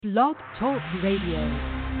Blog Talk Radio.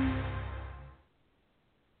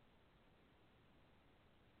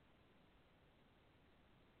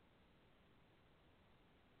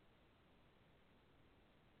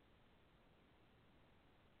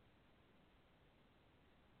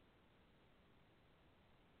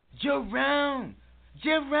 Jerome,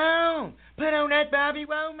 put on that Bobby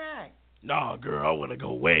Womack. Nah, girl, I want to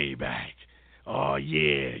go way back. Oh,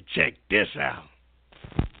 yeah, check this out.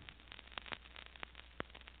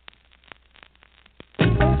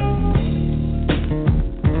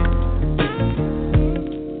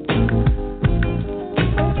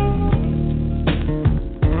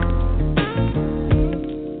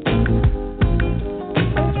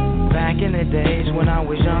 Days when I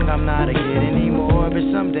was young, I'm not a kid anymore. But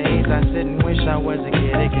some days I sit and wish I was a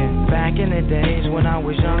kid again. Back in the days when I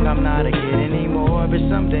was young, I'm not a kid anymore. But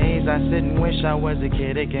some days I sit and wish I was a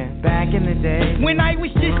kid again. Back in the days when I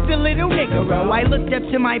was just a little niggero, I looked up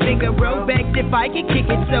to my bigger bro, begged if I could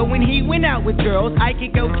kick it. So when he went out with girls, I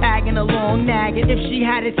could go tagging along, nagging. If she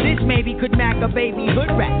had a sis, maybe could mack a baby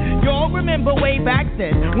hood rat. Y'all remember way back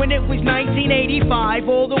then when it was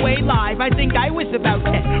 1985, all the way live. I think I was about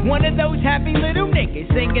 10. One of those happy little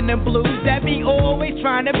niggas singing the blues that be always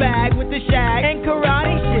trying to bag with the shag and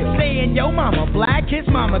karate shit, saying yo mama black, his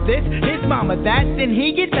mama this, his mama that. Then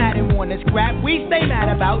he get mad and wanna scrap. We stay mad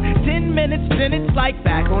about 10 minutes, then it's like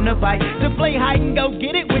back on the bike to play hide and go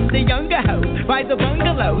get it with the younger hoes by the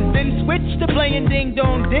bungalows. Then switch to playing ding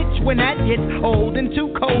dong ditch when that gets old and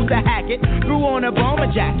too cold to hack it. Grew on a bomber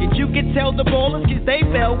jacket, you could tell the ballers cause they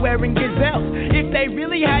fell wearing gazelles. If they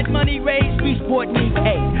really had money raised, we sport Nite.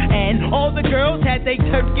 And all the girls had they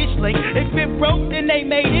Turkish link. If it broke, then they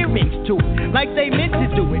made earrings to it, like they meant to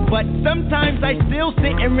do it. But sometimes I still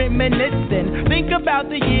sit and reminisce and think about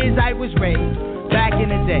the years I was raised. Back in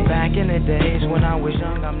the day. Back in the days when I was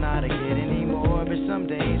young, I'm not a kid anymore. But some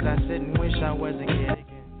days I sit and wish I was a kid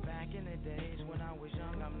again. Back in the days when I was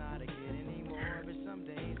young, I'm not a kid anymore. But some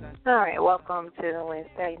days All right, welcome to the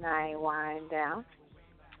Wednesday Night Wind Down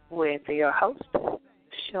with your host,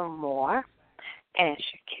 Shamor and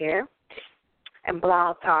Shakir. And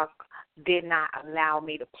Blog Talk did not allow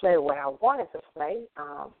me to play what I wanted to play.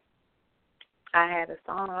 I had a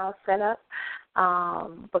song all set up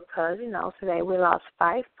because, today we lost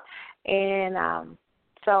Fife. And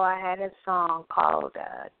so I had a song called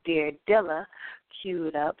Dear Dilla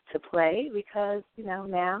queued up to play because,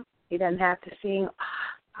 now he doesn't have to sing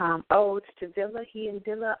odes to Dilla. He and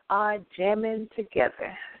Dilla are jamming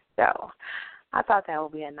together. So I thought that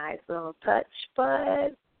would be a nice little touch,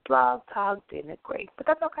 but Blog Talk didn't agree. But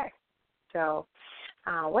that's okay. So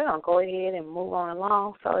we're going to go ahead and move on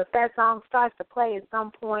along. So if that song starts to play at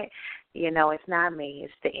some point, it's not me.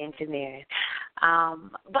 It's the engineering.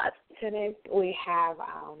 But today we have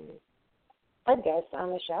a guest on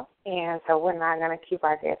the show, and so we're not going to keep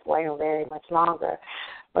our guests waiting very much longer.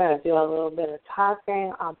 We're going to do a little bit of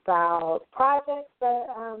talking about projects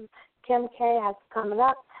that Kim Kaye has coming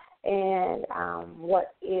up and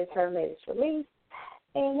what is her latest release.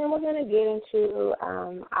 And then we're going to get into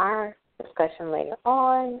our discussion later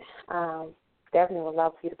on. Definitely would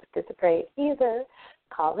love for you to participate. Either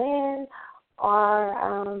call in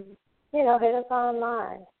or, hit us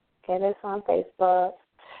online. Hit us on Facebook.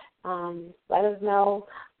 Let us know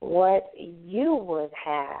what you would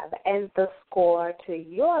have as the score to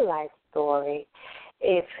your life story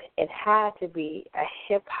if it had to be a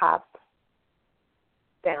hip-hop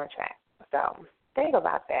soundtrack. So think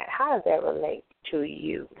about that. How does that relate to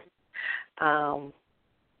you? So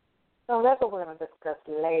that's what we're going to discuss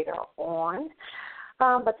later on.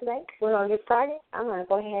 But today we're going to get started. I'm going to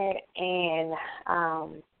go ahead and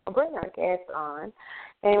bring our guest on.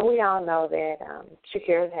 And we all know that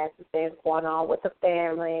Shakir has some things going on with the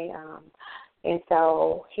family. And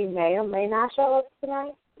so he may or may not show up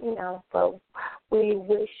tonight, but we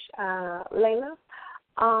wish Layla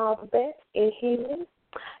all the best in healing.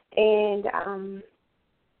 And,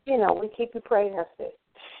 we keep you prayed up.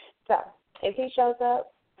 So if he shows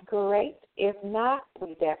up, great. If not,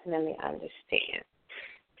 we definitely understand.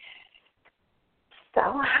 So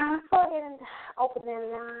I'll go ahead and open the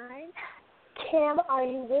line. Kim, are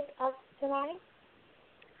you with us tonight?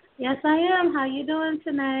 Yes, I am. How you doing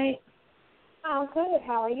tonight? I'm good.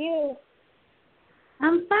 How are you?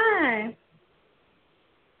 I'm fine.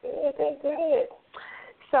 Good.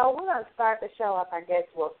 So we're going to start the show off. I guess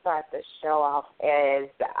we'll start the show off as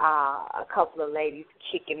a couple of ladies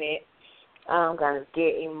kicking it. I'm going to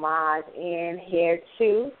get Imaj in here,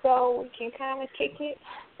 too, so we can kind of kick it.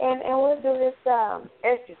 And we'll do this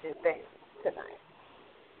estrogen thing tonight.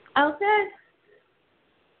 Okay.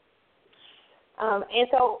 And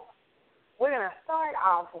so we're going to start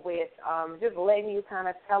off with just letting you kind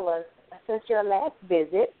of tell us, since your last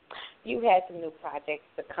visit, you had some new projects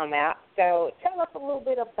to come out. So tell us a little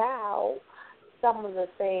bit about some of the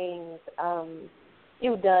things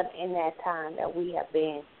you've done in that time that we have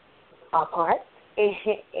been apart.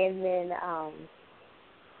 And then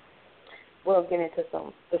we'll get into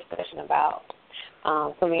some discussion about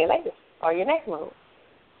some of your latest or your next move.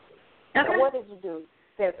 Okay. So what did you do?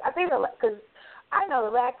 Because I know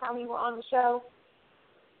the last time you were on the show,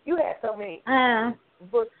 you had so many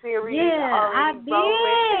book series. Yeah, I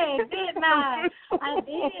did, didn't I? I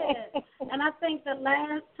did. And I think the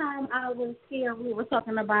last time I was here, we were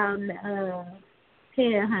talking about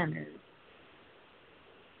Head Hunters.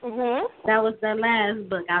 Mhm. That was the last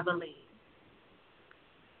book, I believe.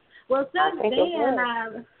 Well, since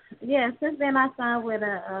then I signed with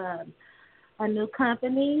a new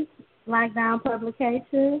company, Lockdown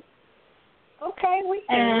Publications. Okay, we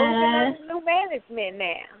can move into new management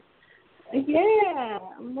now. Yeah,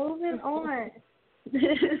 moving on.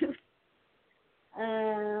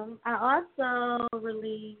 I also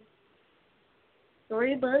released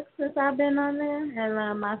 3 books since I've been on there,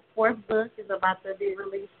 and my 4th book is about to be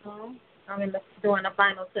released soon. I'm doing the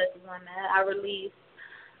final touches on that. I released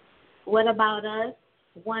What About Us,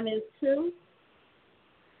 1 and 2,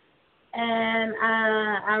 and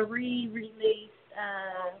I re-released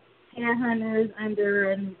Headhunters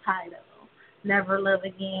under a new title, Never Love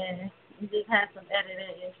Again. We just had some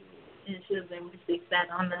editing issues and we fixed that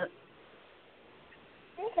on the.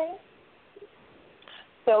 Okay.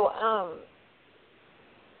 So,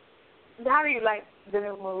 how do you like the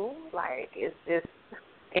new move? Like, is this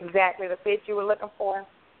exactly the fit you were looking for?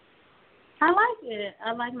 I like it.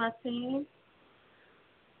 I like my team.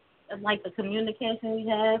 I like the communication we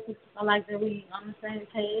have. I like that we on the same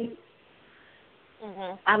page.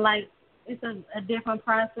 Mhm. I like it's a different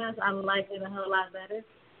process. I like it a whole lot better.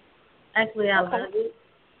 Actually, I love it.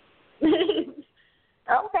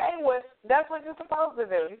 Okay, well, that's what you're supposed to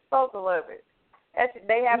do. You're supposed to love it.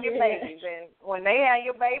 They have your babies, and when they have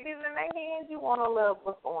your babies in their hands, you want to love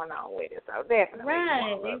what's going on with it. So definitely.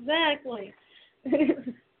 Right, exactly.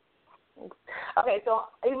 Okay, so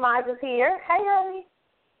Imaj is here. Hey, honey.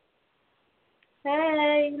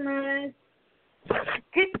 Hey, Imaj.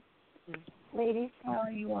 Ladies, how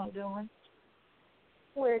are you all doing?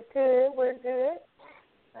 We're good. We're good.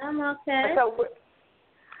 I'm okay. So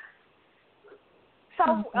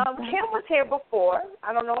Kim was here before.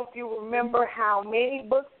 I don't know if you remember how many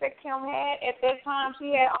books that Kim had at that time.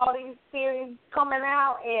 She had all these series coming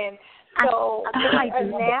out, and so I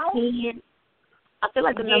feel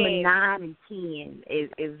like the number 9 and 10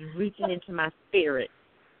 is reaching into my spirit.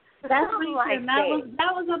 That's recent.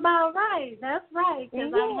 That was about right. That's right,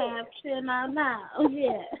 because I have 10 out now. Oh,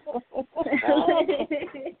 yeah.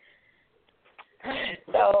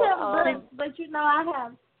 But you know, I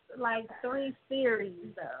have like 3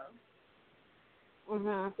 series though.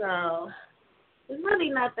 Mhm. So it's really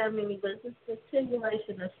not that many books. It's a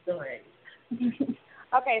continuation of stories.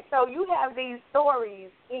 Okay, so you have these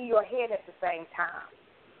stories in your head at the same time.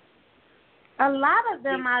 A lot of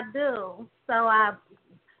them I do. So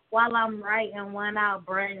while I'm writing one, I'll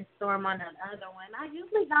brainstorm on another one. I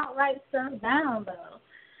usually don't write stuff down though.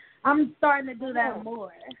 I'm starting to do that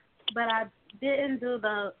more, but I didn't do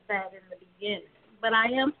that in the beginning. But I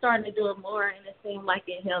am starting to do it more, and it seems like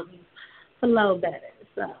it helps me flow better.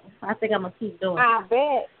 So I think I'm going to keep doing it. I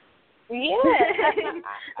bet. Yeah.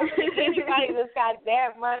 Anybody that's got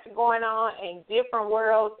that much going on in different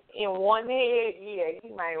worlds in one head, yeah,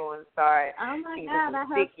 you might want to start. Oh, my God, I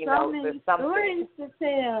have so many stories to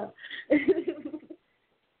tell.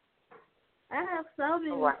 I have so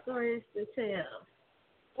many stories to tell.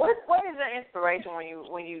 What is your inspiration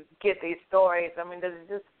when you get these stories? I mean, is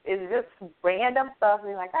it just random stuff? And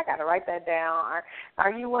you're like, I got to write that down. Or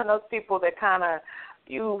are you one of those people that kind of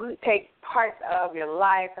you take parts of your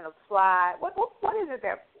life and apply? What is it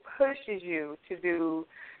that pushes you to do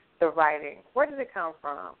the writing? Where does it come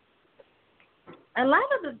from? A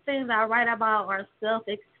lot of the things I write about are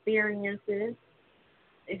self-experiences.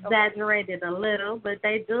 Exaggerated a little, but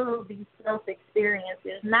they do be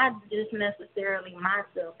self-experiences, not just necessarily my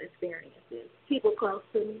self-experiences, people close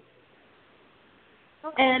to me.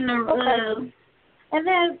 Okay. And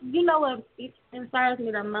then, you know what inspires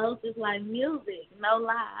me the most is like music. No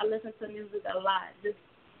lie, I listen to music a lot just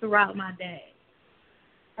throughout my day.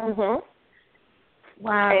 Mhm.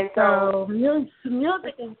 Wow. And so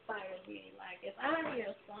music inspires me. Like if I hear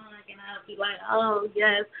a song and I'll be like, oh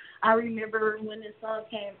yes, I remember when this song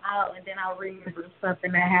came out, and then I'll remember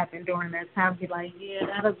something that happened during that time. Be like, yeah,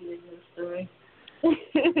 that'll be a good story.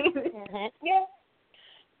 Mm-hmm. Yeah.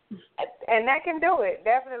 And that can do it.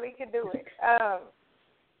 Definitely can do it.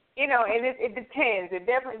 You know, and it depends. It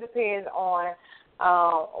definitely depends on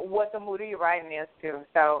what the mood of your writing is too.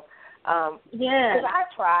 So, because I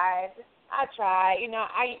tried. You know,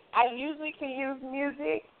 I usually can use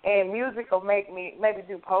music, and music will make me maybe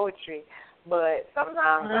do poetry. But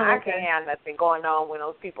sometimes I can't have nothing going on when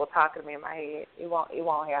those people talking to me in my head. It won't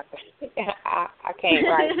happen. I can't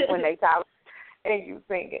write when they talk and you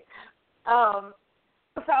sing it.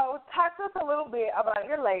 So talk to us a little bit about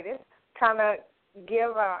your latest. Kind of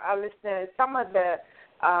give our listeners some of the,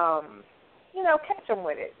 you know, catch them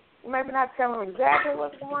with it. Maybe not tell them exactly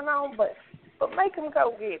what's going on, but make them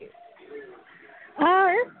go get it. Oh,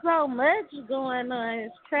 it's so much going on.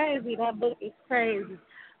 It's crazy. That book is crazy.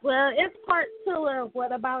 Well, it's part 2 of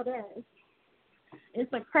What About Us.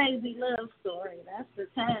 It's a crazy love story. That's the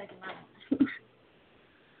tagline.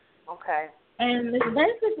 Okay. And it's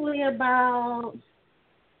basically about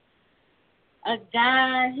a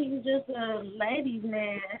guy. He's just a ladies'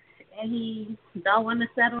 man, and he don't want to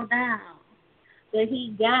settle down. But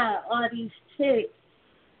he got all these chicks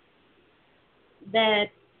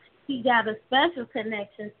that he got a special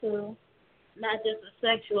connection to, not just a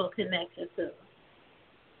sexual connection to.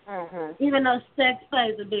 Mm-hmm. Even though sex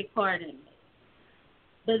plays a big part in it.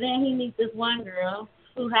 But then he meets this one girl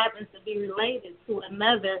who happens to be related to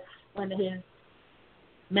another one of his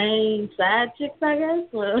main side chicks, I guess,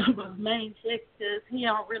 or main chicks, because he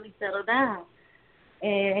don't really settle down.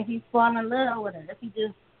 And he's falling in love with her.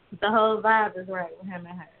 The whole vibe is right with him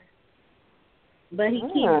and her. But he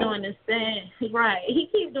keeps doing this thing. Right. He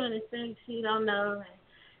keeps doing this thing she don't know. And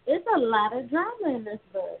it's a lot of drama in this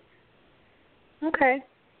book. Okay.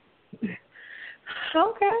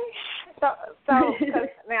 Okay. So cause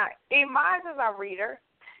now, Imaj is our reader,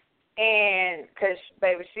 and because,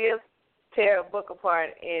 baby, she'll tear a book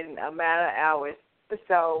apart in a matter of hours.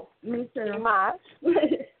 So, me too. Imaj.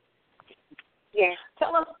 Yeah.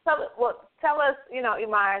 Tell us, you know,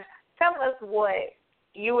 Imaj, tell us what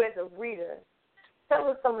you as a reader, tell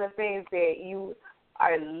us some of the things that you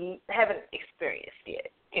haven't experienced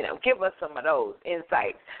yet. You know, give us some of those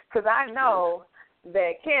insights. Because I know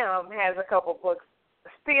that Kim has a couple books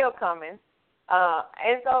still coming.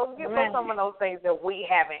 And so give us some of those things that we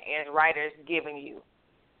haven't as writers given you.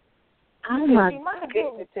 Oh, my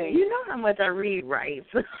goodness. You know how much I read, right?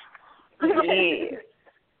 Yeah.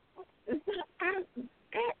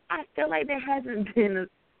 I feel like there hasn't been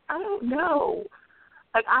I don't know.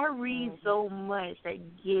 Like, I read so much that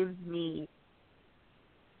gives me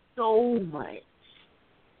so much.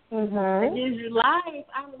 It gives you life.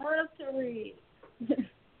 I love to read.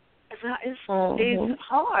 It's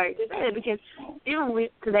hard to say because even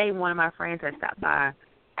today, one of my friends had stopped by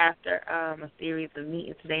after a series of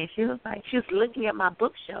meetings today, and she was looking at my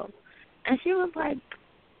bookshelf, and she was like,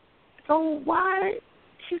 "So why?"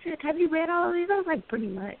 She said, "Have you read all of these?" I was like, "Pretty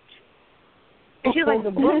much." And she was like,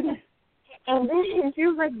 "The books," and then she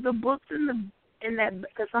was like, "The books in that,"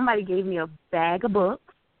 because somebody gave me a bag of books.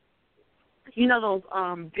 You know those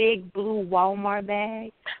big blue Walmart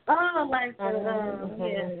bags? Oh, like the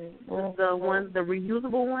ones, the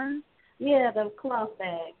reusable ones? Yeah, the cloth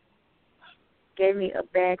bags. Gave me a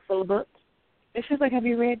bag full of books. And she was like, "Have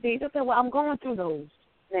you read these?" I said, "Well, I'm going through those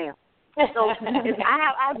now." So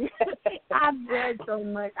I've read so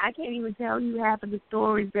much. I can't even tell you half of the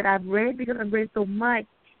stories that I've read because I've read so much.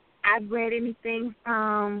 I've read anything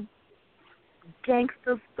from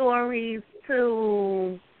gangster stories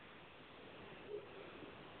to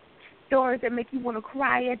stories that make you want to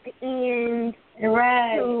cry at the end.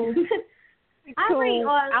 Right.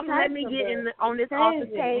 Let me get on this author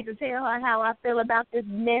page and tell her how I feel about this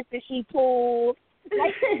mess that she pulled.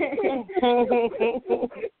 I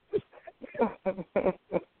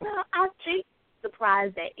think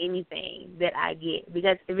surprised at anything that I get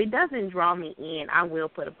because if it doesn't draw me in, I will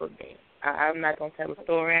put a book down. I'm not gonna tell a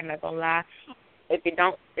story. I'm not gonna lie. If it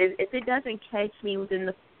doesn't catch me within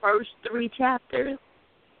the first 3 chapters,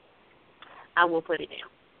 I will put it down.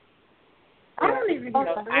 I don't even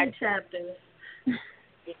get 3 chapters.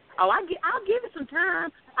 I'll give it some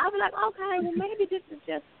time. I'll be like, okay, well maybe this is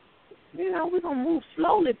just, we're gonna move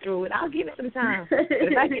slowly through it. I'll give it some time.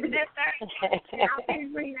 If I get to that third chapter, I'll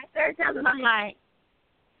finish reading that third chapter, and I'm like,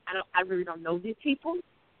 I really don't know these people.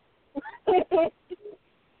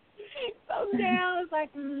 So now it's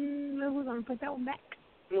like, we're gonna put that one back.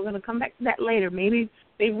 We're gonna come back to that later. Maybe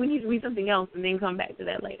we need to read something else and then come back to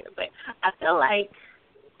that later. But I feel like,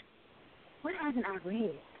 what haven't I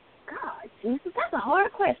read? God, Jesus, that's a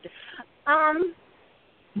hard question.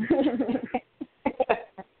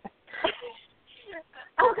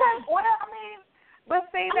 Okay, well, I mean, but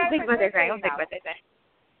see, I don't think about that thing.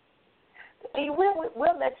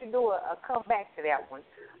 we'll let you do a comeback to that one.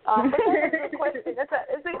 But that's a good question.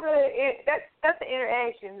 That's the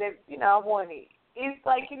interaction that I wanted. It's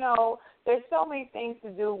like there's so many things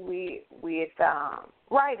to do with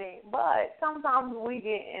writing, but sometimes we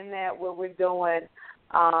get in that where we're doing.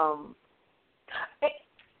 I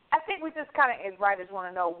think we just kind of as writers want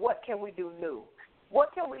to know what can we do new,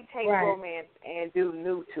 what can we take romance and do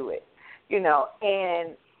new to it,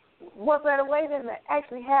 and what better way than to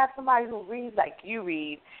actually have somebody who reads like you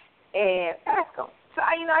read and ask them. So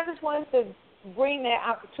I just wanted to bring that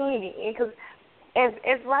opportunity in because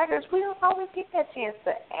as writers, we don't always get that chance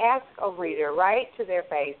to ask a reader right to their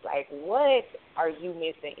face, like, what are you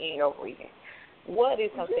missing in your reading? What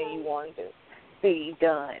is something you want to see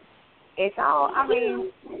done? It's all,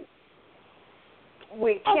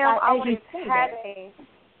 with Kim always having,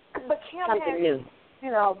 but Kim has,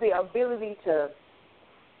 the ability to,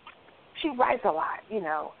 she writes a lot,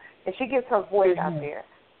 and she gets her voice out there.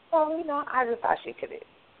 So, I just thought she could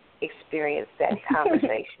experience that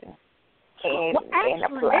conversation. And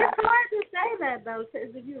apply. It's hard to say that, though, because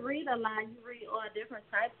if you read a lot, you read all different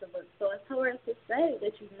types of books. So it's hard to say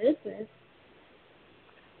that you're missing.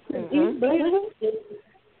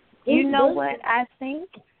 You know what I think?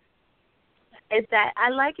 Is that I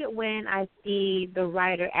like it when I see the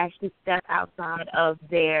writer actually step outside of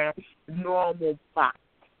their normal box.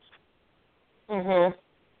 I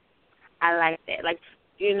like that. Like,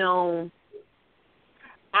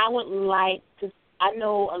 I would like to. I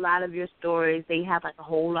know a lot of your stories, they have like a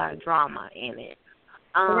whole lot of drama in it.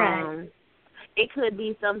 It could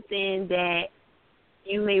be something that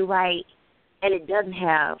you may write and it doesn't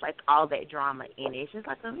have like all that drama in it. It's just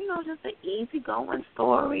like just an easygoing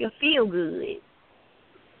story, a feel good.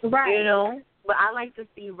 Right. But I like to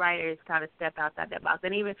see writers kind of step outside that box.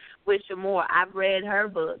 And even with Shamor, I've read her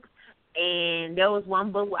books. And there was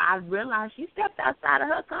one book where I realized she stepped outside of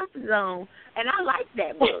her comfort zone, and I liked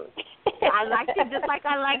that book. I liked it just like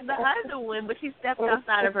I liked the other one, but she stepped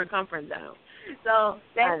outside of her comfort zone. So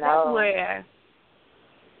that's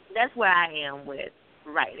where I am with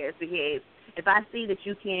writers, because if I see that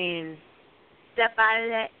you can step out of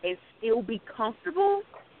that and still be comfortable,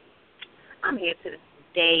 I'm here till the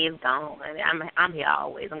day is gone. I'm here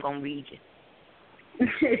always. I'm gonna read you.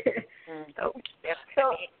 So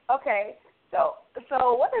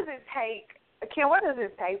what does it take, Kim? What does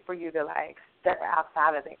it take for you to like step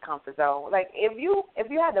outside of that comfort zone? Like if you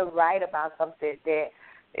had to write about something that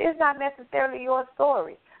is not necessarily your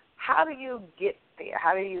story, how do you get there?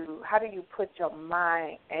 How do you put your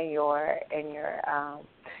mind and your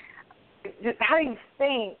how do you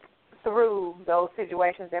think through those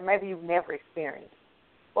situations that maybe you've never experienced?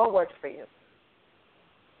 What works for you?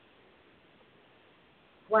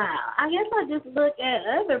 Wow. I guess I just look at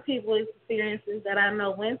other people's experiences that I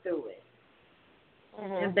know went through it.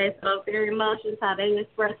 And based on their emotions, how they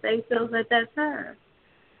express themselves at that time.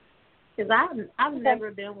 Because I've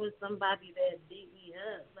never been with somebody that beat me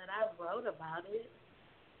up, but I wrote about it,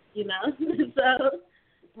 So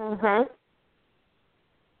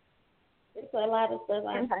it's a lot of stuff.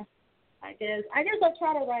 I guess I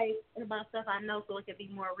try to write about stuff I know so it can be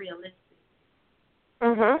more realistic.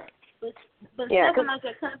 But stepping out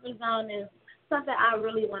your comfort zone is something I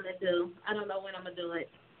really want to do. I don't know when I'm going to do it.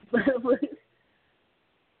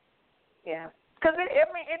 Yeah. Because,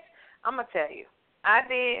 I'm going to tell you, I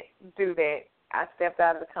did do that. I stepped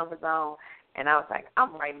out of the comfort zone, and I was like,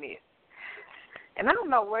 I'm writing this. And I don't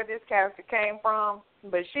know where this character came from,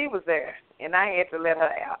 but she was there, and I had to let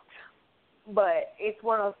her out. But it's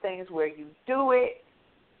one of those things where you do it,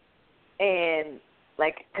 and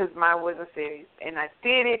because mine was a series, and I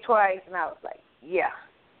did it twice, and I was like, yeah.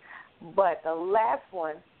 But the last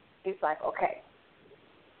one, it's like, okay,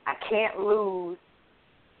 I can't lose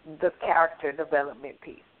the character development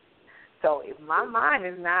piece. So if my mind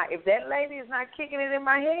is not, if that lady is not kicking it in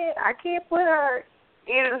my head, I can't put her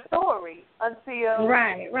in the story until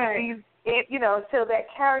until that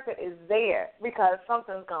character is there, because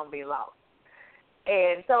something's gonna be lost.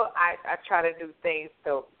 And so I try to do things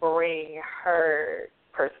to bring her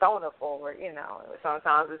persona forward.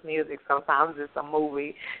 Sometimes it's music, sometimes it's a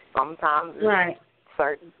movie, sometimes it's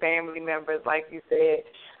certain family members, like you said.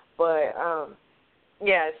 But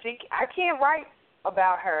I can't write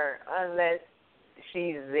about her unless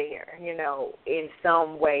she's there, in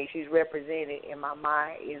some way. She's represented in my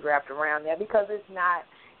mind, is wrapped around that, because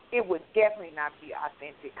it would definitely not be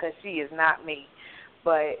authentic, because she is not me.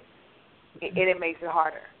 But it makes it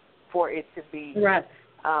harder for it to be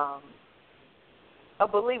a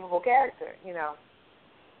believable character,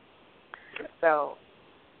 So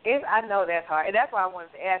I know that's hard. And that's why I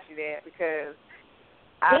wanted to ask you that, because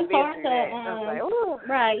I've it's been hard through to, that. I was like, ooh.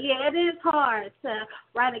 right, yeah, it is hard to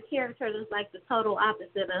write a character that's like the total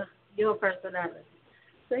opposite of your personality.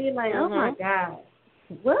 So you're like, oh my God,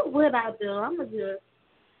 what would I do? I'm going to just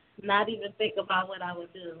not even think about what I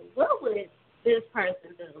would do. What would this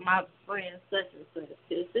person do? My friend such and such.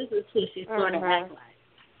 This is who she sort of act like.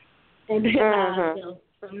 And then I'll go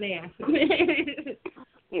from there.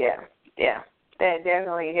 Yeah. That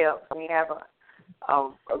definitely helps when you have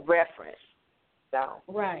a reference. So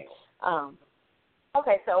right.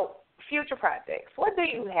 Okay, so future projects. What do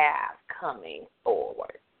you have coming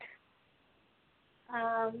forward?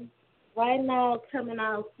 Right now, coming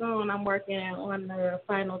out soon, I'm working on the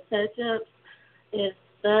final touch-ups. It's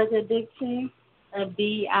Thug Addiction, a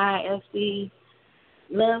BIFC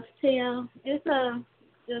love tale. It's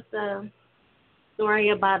just a story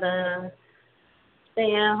about a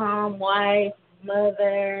stay-at-home wife,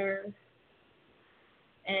 mother,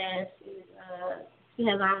 and she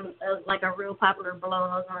has like a real popular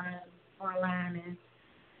blog online, and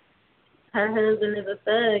her husband is a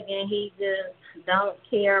thug, and he just don't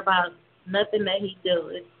care about nothing that he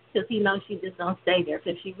do, because he knows she just don't stay there,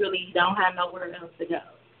 because she really don't have nowhere else to go.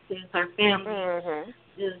 Because her family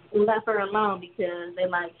just left her alone because they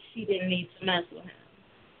like she didn't need to mess with him,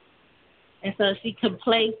 and so she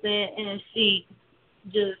complacent and she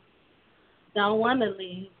just don't want to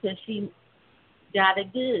leave because she got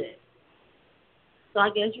it good. So I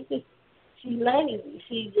guess you could. She lazy.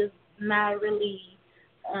 She just not really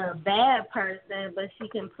a bad person, but she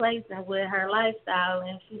complacent with her lifestyle,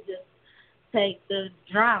 and she just take the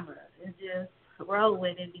drama and just roll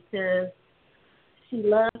with it because she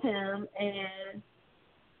loves him and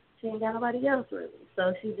she ain't got nobody else really.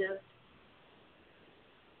 So she just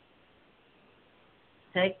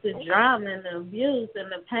takes the drama and the abuse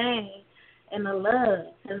and the pain and the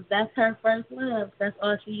love, because that's her first love. That's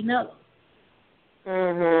all she knows.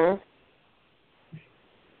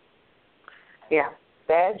 Yeah.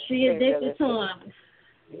 She addicted to him.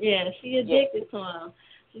 Yeah, she addicted to him.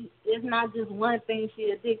 It's not just one thing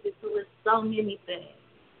she addicted to. It's so many things.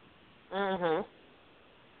 The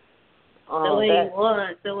way he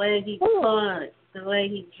walked, the way he talked, the way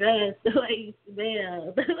he dressed, the way he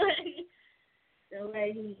smelled, the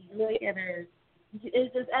way he looked at her.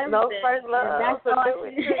 It's just everything. No first love.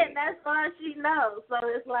 And that's all she knows. So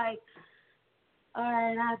it's like, all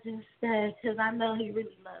right, I'll just stay because I know he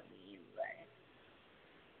really loves me anyway.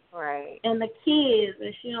 Right. And the kids,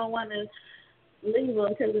 and she don't want to leave them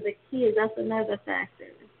because of the kids. That's another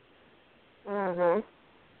factor.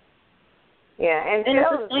 Yeah, and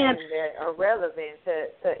those things that are relevant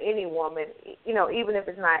to any woman, you know, even if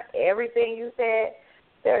it's not everything you said,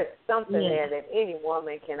 there's something there that any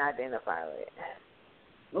woman can identify with.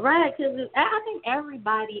 Right, because I think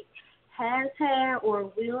everybody has had or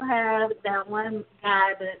will have that one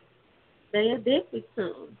guy that they addicted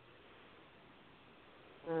to.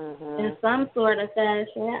 In some sort of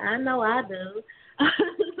fashion. I know I do.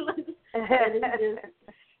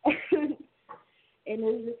 And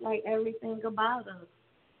it's just like everything about him.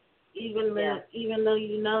 Even though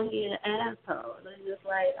you know he's an asshole. It's just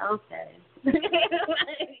like, okay.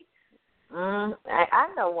 I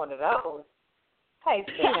know one of those. Hey,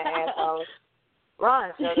 speaking of assholes,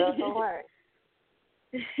 Ron sure doesn't work.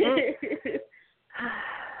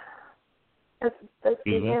 Let's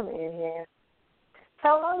get him in here.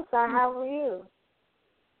 Hello, sir. How are you?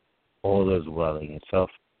 All is well in yourself.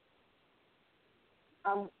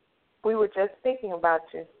 We were just thinking about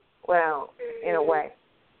you. Well, in a way.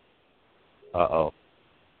 Uh-oh.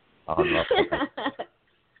 I don't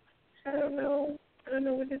know. I don't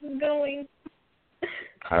know where this is going.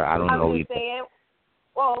 I don't know either. Saying,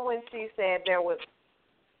 well, when she said there was,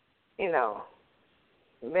 you know,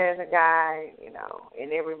 there's a guy, you know,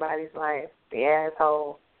 in everybody's life, the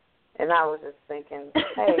asshole, and I was just thinking,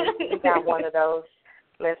 hey, we got one of those.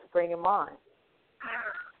 Let's bring him on.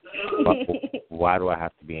 Why do I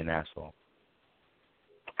have to be an asshole?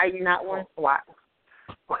 Are you not one? Why?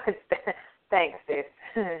 Thanks, sis.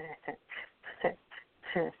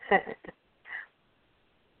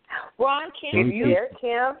 Ron, Kim, you there?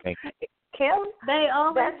 Kim? Kim? They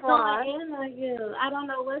always That's Ron. going in on you. I don't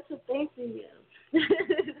know what to think of you.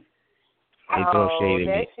 They throw shade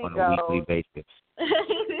at me on a weekly basis.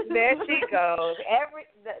 There she goes.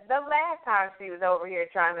 The last time she was over here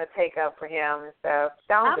trying to take up for him and stuff.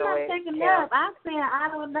 I'm not taking up. I'm saying I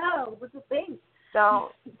don't know what to think.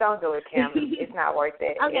 Don't do it, Kim. It's not worth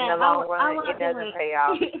it. Okay, in the long run, it doesn't pay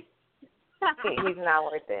off. He's not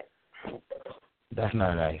worth it. That's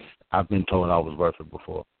not nice. I've been told I was worth it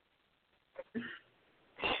before.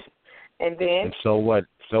 And then? And so what?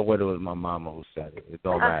 So what? It was my mama who said it. It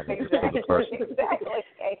don't matter. It's for the person.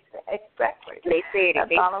 Exactly. They said it.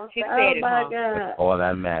 She said it. My God. All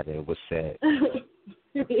that mattered. It was said.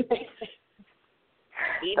 Even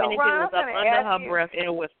if it was up under her breath in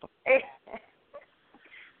a whisper.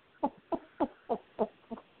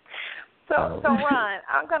 So Ron,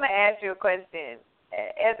 I'm going to ask you a question.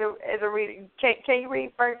 As a reader, can you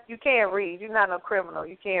read first? You can't read. You're not no criminal.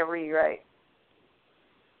 You can't read, right?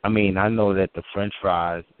 I mean, I know that the French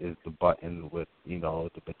fries is the button with,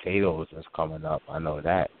 the potatoes that's coming up. I know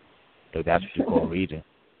that. So that's what you call reading.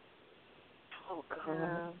 Oh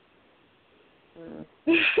God.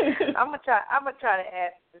 I'm gonna try to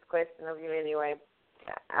ask this question of you anyway.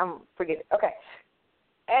 Forget it. Okay.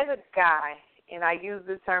 As a guy, and I use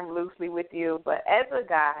this term loosely with you, but as a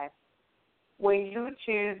guy, when you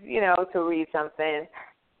choose, to read something,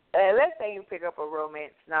 let's say you pick up a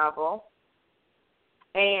romance novel,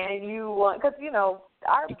 and you want, because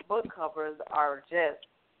our book covers are just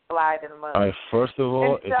fly in the mud. All right, first of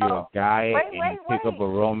all, if you're a guy and you pick up a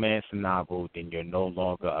wait. romance novel, then you're no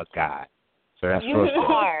longer a guy. So that's You first of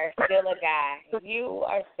all. are still a guy. You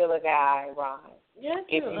are still a guy, Ron. Yes,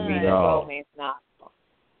 if you you read a romance novel.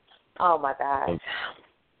 Oh my God.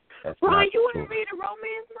 That's Ron, you true. want to read a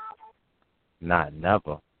romance novel? Not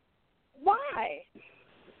never. Why?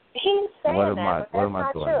 He's saying What am that's I doing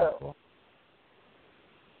true. that for?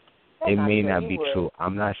 It may not be true.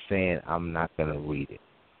 I'm not saying I'm not gonna read it.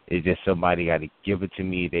 It's just somebody got to give it to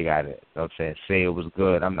me. They got to, say it was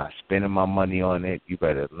good. I'm not spending my money on it. You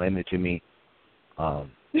better lend it to me.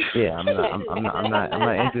 Yeah, I'm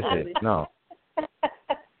not interested. No.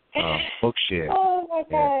 Bookshare. Oh my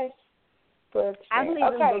gosh. Bookshare. I believe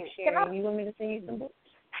in Bookshare. You want me to send you some books?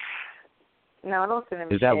 No, don't send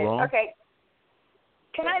me. Is that wrong? Okay.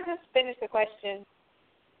 Can I just finish the question?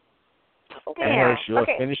 Okay. Yeah, sure.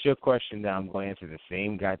 Okay. Finish your question. Now I'm going to answer the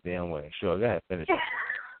same goddamn way. Sure, go ahead. Finish it.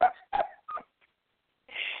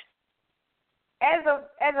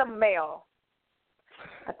 As a male,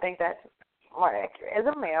 I think that's more accurate. As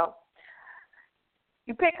a male,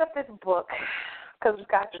 you pick up this book because it's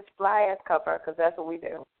got this fly-ass cover, because that's what we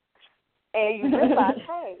do, and you realize,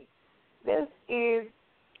 hey, this is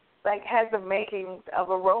has the makings of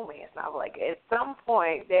a romance novel. Like, at some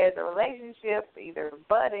point, there's a relationship, either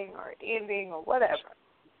budding or ending or whatever.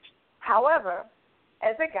 However,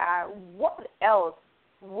 as a guy, what else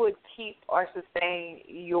would keep or sustain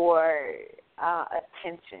your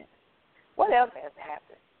attention? What else has to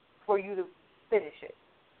happen for you to finish it?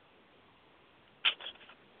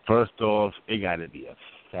 First off, it got to be a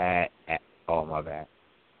fat. Oh my bad.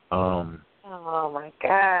 Oh my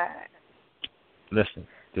God. Listen,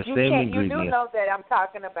 the same ingredients. You do know that I'm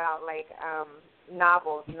talking about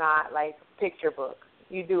novels, not picture books.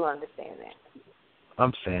 You do understand that.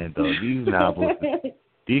 I'm saying though, these novels,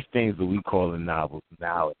 these things that we call in novels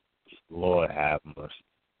now, Lord have mercy.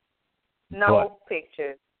 No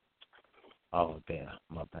pictures. Oh damn,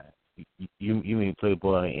 my bad. You mean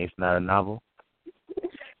Playboy? It's not a novel?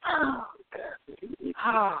 Oh, God.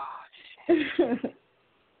 Oh,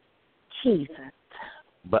 Jesus.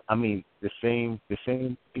 But I mean, the same,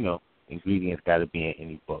 ingredients got to be in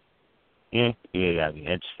any book. Yeah, got to be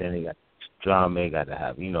interesting. It got drama. It got to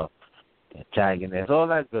have, antagonist. All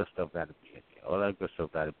that good stuff got to be in there. All that good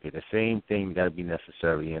stuff got to be. The same thing got to be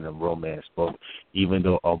necessary in a romance book, even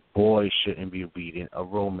though a boy shouldn't be reading a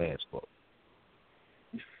romance book.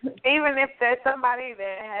 Even if there's somebody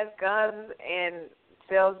that has guns and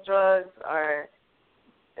sells drugs, or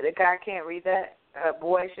the guy can't read that, a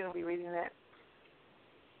boy shouldn't be reading that.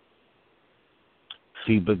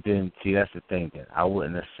 But that's the thing. Then I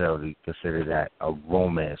wouldn't necessarily consider that a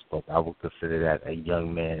romance book. I would consider that a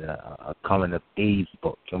young man, a coming of age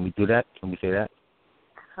book. Can we do that? Can we say that?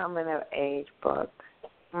 Coming of age book.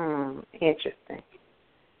 Interesting.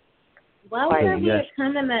 Why would there be a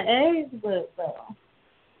coming of age book though?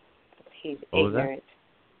 He's ignorant.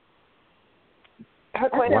 Her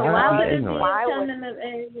question was, why would it be a coming of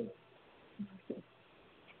age?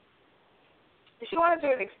 She wanted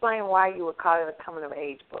you to explain why you would call it a coming of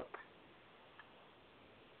age book.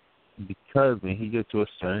 Because when he gets to a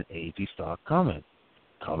certain age, he starts coming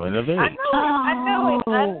of age. I knew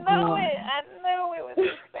it was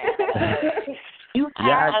Spanish.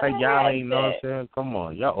 Y'all ain't know what I'm saying? Come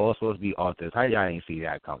on. Y'all all supposed to be authors. How y'all ain't see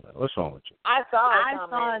that coming? What's wrong with you? I saw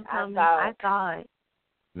it.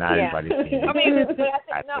 Not everybody seen it. I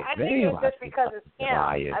think it's just because it's him.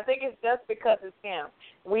 I think it's just because it's him.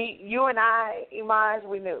 You and I, Imaj,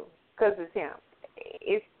 we knew because it's him.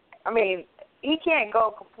 He can't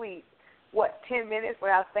go complete 10 minutes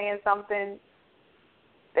without saying something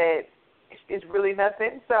that is really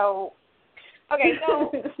nothing. So Okay,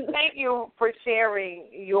 so thank you for sharing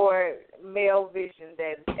your male vision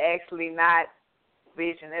that's actually not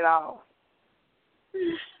vision at all.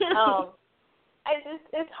 It's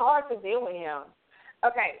hard to deal with him.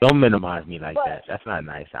 Okay. Don't minimize me like that. That's not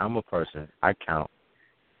nice. I'm a person. I count.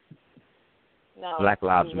 No. Black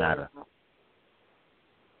Lives Matter.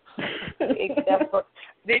 Except for,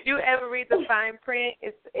 did you ever read the fine print?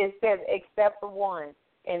 It says except for one,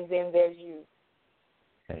 and then there's you.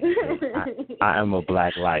 Hey, I am a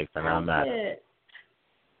black life, and I'm not. And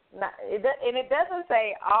it doesn't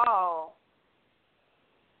say all.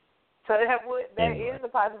 So there is a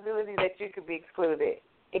possibility that you could be excluded.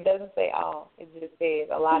 It doesn't say all. It just says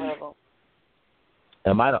a lot of them.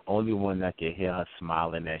 Am I the only one that can hear her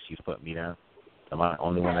smiling as she's putting me down? Am I the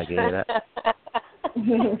only one that can hear that?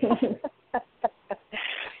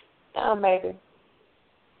 Oh, maybe.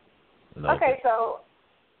 No. Okay, so,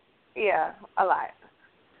 yeah, a lot.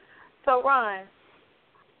 So, Ron,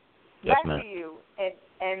 yes, back ma'am. to you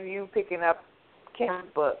and you picking up Kim's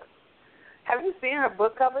book. Have you seen her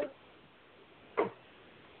book covers?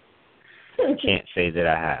 Can't say that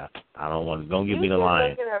I have. I don't want to. Don't give me the You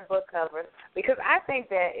line. should look at her book covers because I think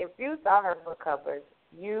that if you saw her book covers,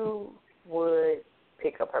 you would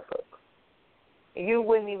pick up her book. You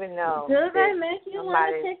wouldn't even know. Do they make you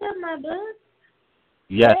want to pick up my book?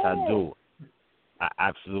 Yes, I do. I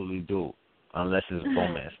absolutely do. Unless it's a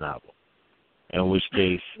romance novel, in which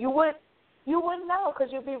case you wouldn't know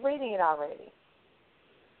because you'd be reading it already.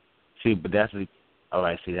 See, but that's all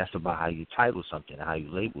right. See, that's about how you title something, how you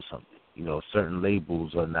label something. You know, certain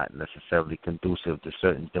labels are not necessarily conducive to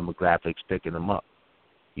certain demographics picking them up.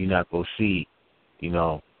 You're not going to see, you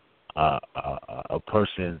know, a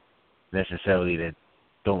person necessarily that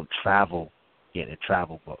don't travel getting a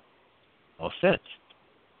travel book. No sense.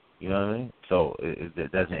 You know what I mean? So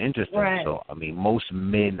it doesn't interest them. Right. So, I mean, most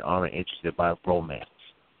men aren't interested by romance.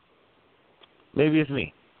 Maybe it's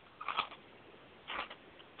me.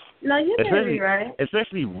 No, you may be right.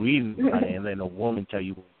 Especially reading and letting a woman tell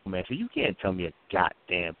you romance. So you can't tell me a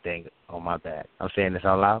goddamn thing on my back. I'm saying this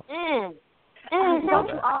out loud. Don't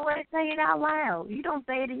you always say it out loud? You don't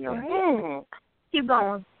say it in your head. Keep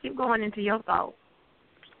going. Keep going into your thoughts.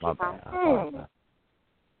 My bad.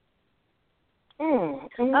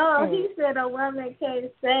 Oh, he said a woman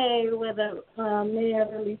can't say what a man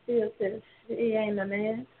really feels because he ain't a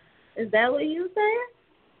man. Is that what you saying?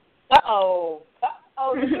 Uh-oh.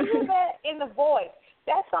 Did you hear that in the voice?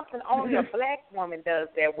 That's something only a black woman does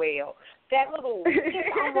that well. That little, it's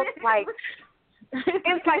almost like,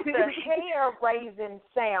 it's like the hair-raising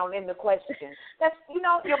sound in the question. That's, you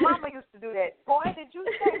know, your mama used to do that. Boy, did you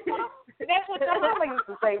say so? That's what your mama used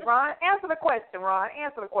to say, Ron. Answer the question, Ron.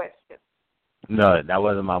 Answer the question. No, that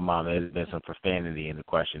wasn't my mom. There's been some profanity in the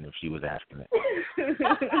question if she was asking it.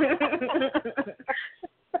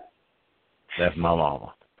 That's my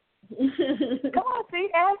mama. Come on, she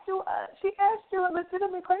asked you a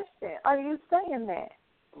legitimate question. Are you saying that,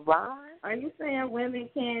 Ron? Are you saying women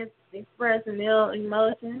can't express male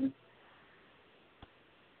emotions?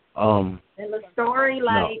 In the story,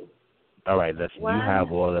 like. No. All right, listen. What? You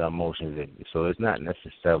have all the emotions in you, so it's not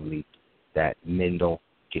necessarily that men don't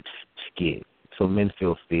get scared. So men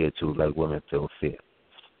feel fear too, like women feel fear.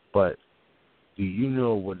 But do you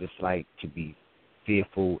know what it's like to be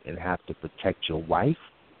fearful and have to protect your wife?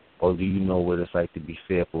 Or do you know what it's like to be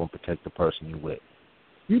fearful and protect the person you're with?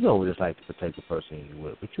 You know what it's like to protect the person you're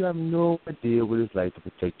with, but you have no idea what it's like to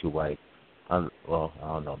protect your wife. Well, I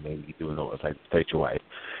don't know. Maybe you do know what it's like to protect your wife.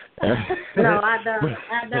 No, I don't.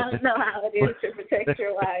 I don't know how it is to protect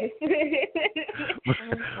your wife.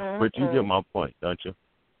 But you get my point, don't you?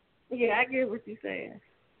 Yeah, I get what you're saying.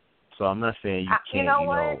 So I'm not saying you can't, you know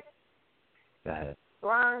what? Go ahead.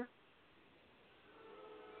 Ron?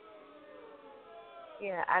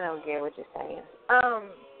 Yeah, I don't get what you're saying.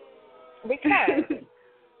 Because,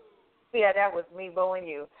 yeah, that was me booing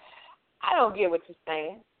you. I don't get what you're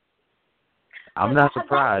saying. I'm not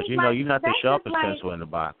surprised. You know, you're not the sharpest pencil in the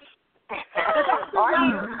box.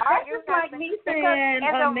 Are you like me saying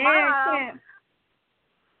a man can't.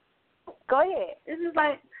 Go ahead.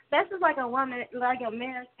 That's just like a woman, like a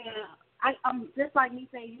man saying. I'm just like me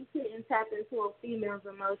saying you couldn't tap into a female's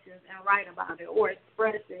emotions and write about it or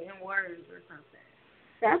express it in words or something.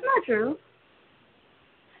 That's not true.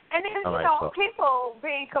 And then, people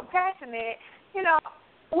being compassionate,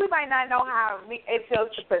 we might not know how it feels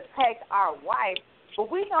to protect our wife,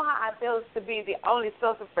 but we know how it feels to be the only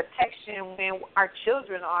source of protection when our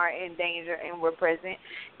children are in danger and we're present.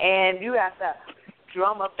 And you have to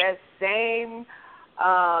drum up that same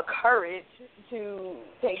courage to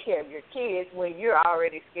take care of your kids when you're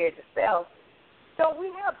already scared yourself. So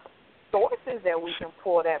we have sources that we can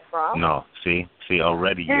pull that from. No, see,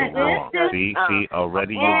 already you're wrong. See,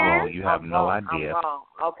 already you're wrong. You have no idea. I'm wrong.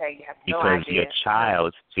 Okay, you have no because idea. Your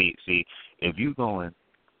child, see, if you're going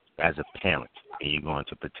as a parent and you're going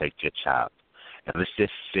to protect your child, and let's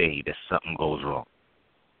just say that something goes wrong,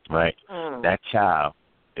 right? That child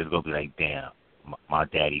is going to be like, damn, my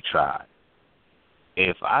daddy tried.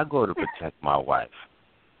 If I go to protect my wife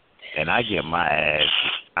and I get my ass,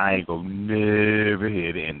 I ain't going to never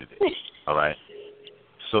hear the end of it, all right?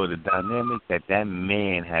 So the dynamic that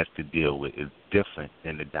man has to deal with is different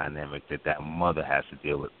than the dynamic that mother has to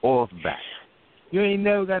deal with off back. You ain't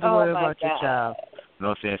never got to worry about your child. You know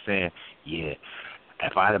what I'm saying? Yeah,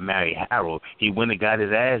 if I'd have married Harold, he wouldn't have got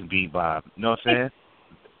his ass beat by, you know what I'm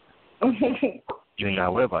saying? You ain't got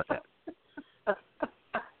to worry about that.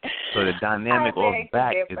 So the dynamic off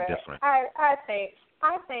back is different. I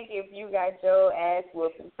think if you got your ass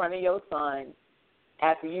whooped in front of your son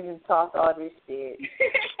after you done talked all this shit,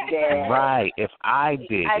 that right, if I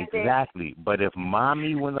did, exactly. But if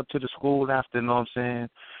mommy went up to the school after, you know what I'm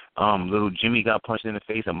saying, little Jimmy got punched in the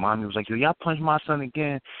face and mommy was like, yo, y'all punch my son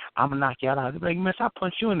again, I'm going to knock y'all out. They'd be like, miss, I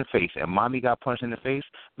punched you in the face. And mommy got punched in the face,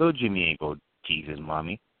 little Jimmy ain't go, Jesus,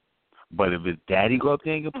 mommy. But if his daddy go up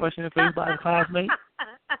there and get punched in the face by his classmate,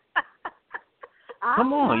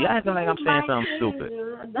 come on, y'all acting like I'm saying something stupid.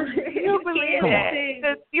 You believe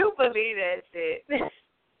that? You believe that shit?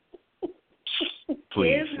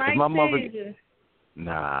 Please, if my mother,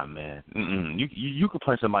 nah, man, you could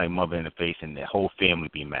punch somebody's mother in the face and the whole family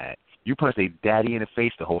be mad. You punch their daddy in the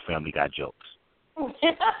face, the whole family got jokes.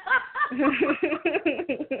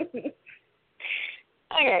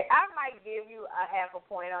 Okay, I might give you a half a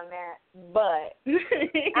point on that, but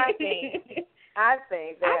I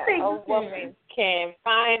think that a woman can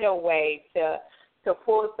find a way to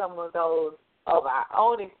pull some of those of our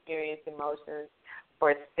own experience emotions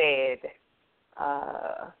for said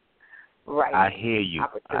right. I hear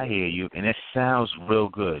you, and it sounds real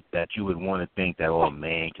good that you would want to think that a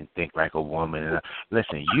man can think like a woman. And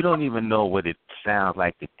listen, you don't even know what it sounds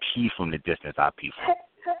like to pee from the distance I pee from.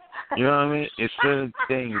 You know what I mean? It's certain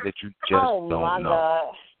things that you just don't know.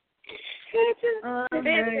 God. You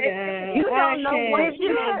don't know what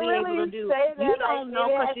you're going to be able to do. You don't know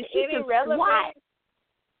because she's irrelevant.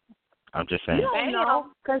 I'm just saying. You don't know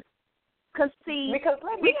because see,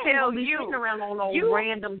 we tell you sitting around on those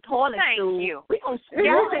random toilet stools. We gonna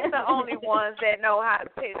y'all ain't the only ones that know how to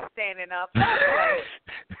piss standing up.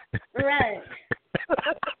 Right.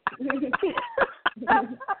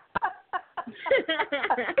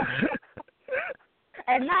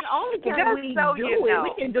 And not only can we do it,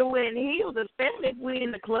 we can do it in heels, especially if we're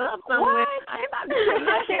in the club somewhere.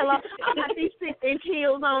 I'm not these 6-inch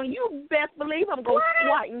heels on. You best believe I'm going to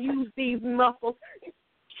squat and use these muscles.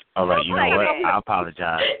 All right, you know what? I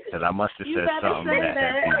apologize because I must have said something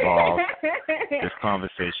that involved this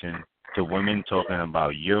conversation to women talking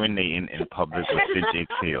about urinating in public with 6-inch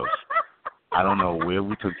heels. I don't know where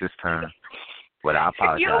we took this turn. But I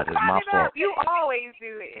apologize. It's my fault. You always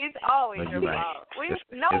do it. It's always your fault.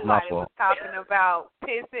 Nobody was talking about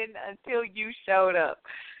pissing until you showed up.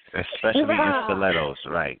 Especially in stilettos,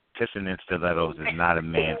 right? Pissing in stilettos is not a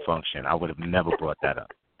man function. I would have never brought that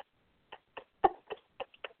up.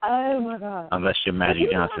 Oh, my God. Unless you're Magic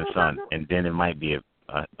Johnson's son, and then it might be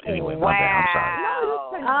anyway, my bad. I'm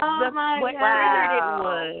sorry. Oh, my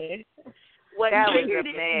God. What triggered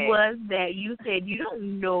it was that you said you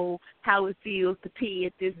don't know how it feels to pee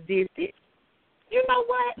at this distance. You know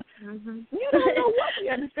what? Mm-hmm. You don't know what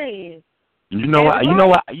you understand. You know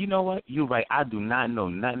what? You're right. I do not know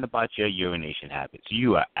nothing about your urination habits.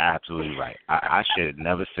 You are absolutely right. I should have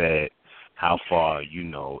never said how far you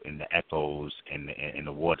know in the echoes and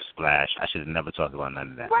the water splash. I should have never talked about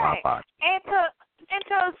none of that. Right. My apologies. And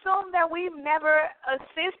to assume that we've never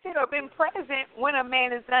assisted or been present when a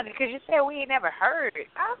man has done it, because you said we ain't never heard it.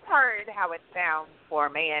 I've heard how it sounds for a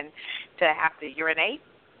man to have to urinate.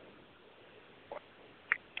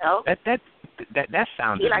 Oh, that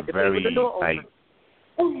sounded very like.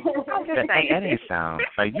 That ain't sound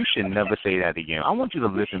like you should never say that again. I want you to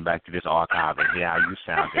listen back to this archive and hear how you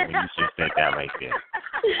sounded when you just said that right there.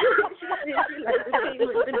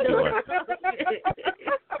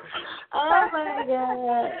 Oh my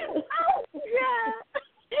God!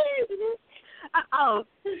 Oh,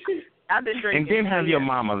 I've been drinking. And then have your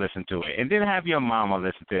mama listen to it. And then have your mama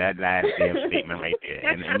listen to that last damn statement right there.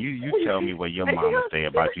 And you tell me what your mama say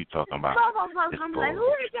about you talking about. I'm like,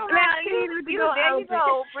 who is your mama? There you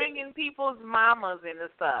go, bringing people's mamas into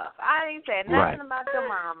stuff. I ain't said nothing about your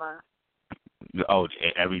mama. Oh,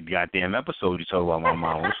 every goddamn episode you talk about my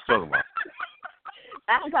mom. What you talking about?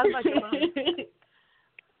 I don't talk about your mama.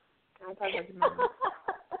 Don't talk about your mama.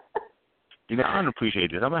 You know, I don't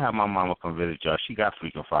appreciate this. I'm going to have my mama come visit y'all. She got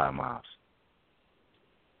freaking 5 miles.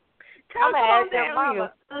 I'm going to ask your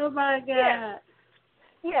mama. Oh, my God.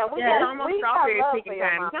 Yeah, we got got almost we strawberry got love picking for your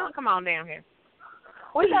time. mama. Come on down here.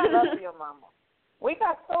 We got love for your mama. We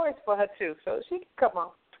got stories for her, too, so she can come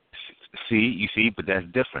on. See, but that's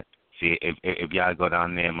different. See, if y'all go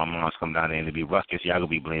down there and my mom's come down there and it be ruckus, y'all gonna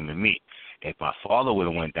be blaming me. If my father would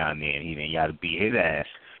have went down there and y'all to beat his ass,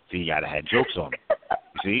 see, y'all have had jokes on him.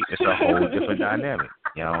 See, it's a whole different dynamic.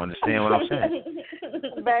 Y'all understand what I'm saying?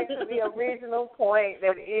 Back to the original point,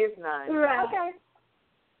 there is none. Right. Okay.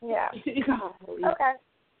 Yeah. Okay.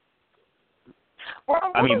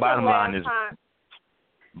 Well, I mean, bottom line is,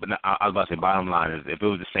 but no, I was about to say, bottom line is, if it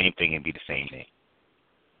was the same thing, it'd be the same thing.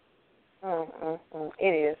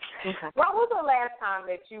 It is. Okay. When was the last time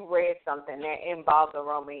that you read something that involved a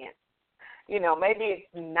romance? You know, maybe it's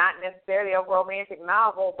not necessarily a romantic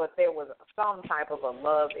novel, but there was some type of a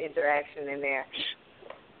love interaction in there.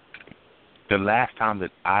 The last time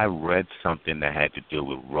that I read something that had to do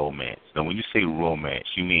with romance. Now, when you say romance,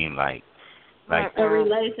 you mean like a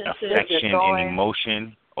relationship, affection and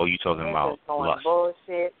emotion, or you talking about lust?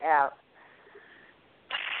 Bullshit out.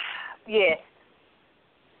 Yes.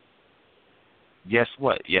 Yes,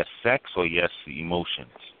 what? Yes, sex or yes, emotions?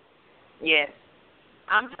 Yes.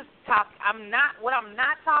 What I'm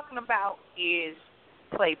not talking about is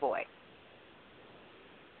Playboy.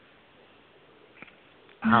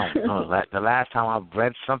 I don't know. The last time I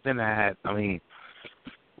read something that had, I mean,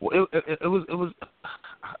 it was.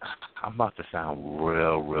 I'm about to sound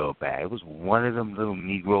real bad. It was one of them little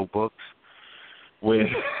Negro books where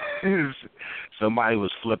somebody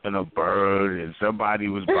was flipping a bird and somebody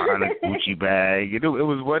was buying a Gucci bag. It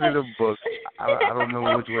was one of them books. I don't know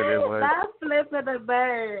which one it was. Not flipping a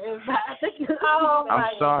bird. I'm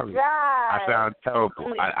sorry. God. I sound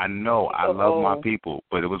terrible. I know. I love my people,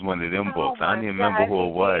 but it was one of them books. I don't even remember who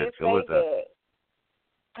it was. It was a.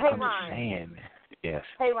 Hey, I'm Ron. just saying. Yes.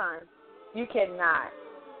 Hey, Ron. You cannot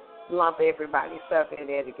lump everybody's stuff in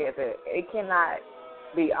there together. It cannot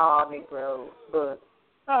be all Negro books.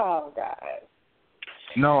 Oh, God.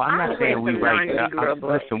 No, I'm not saying we right.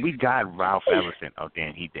 Listen, we got Ralph Ellison. Oh,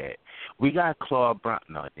 damn, he dead. We got Claude Brown.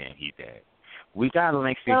 No, damn, he dead. We got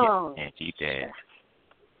Langston. And he dead.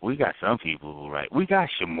 We got some people who write. We got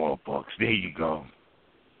Shamor books. There you go.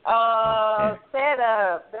 Oh,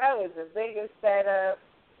 setup. That was the biggest setup.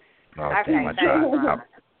 Oh, damn, I tried.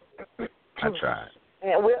 I tried.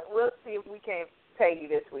 Yeah, we'll see if we can pay you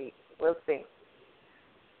this week. We'll see.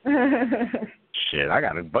 Shit, I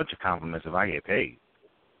got a bunch of compliments if I get paid.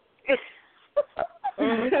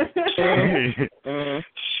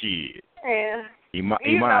 Shit. Yeah.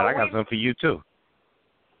 Iman, I got something for you too.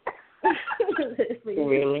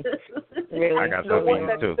 Really? I got something for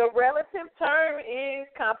you too. The relative term is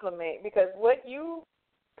compliment because what you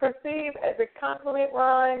perceive as a compliment,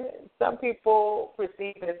 Ron, some people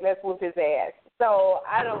perceive as let's whoop his ass. So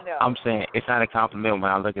I don't know. I'm saying it's not a compliment. When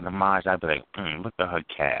I look at the Maj, I'd be like, look at her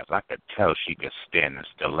calves. I could tell she could stand in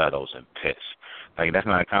stilettos and piss. Like, that's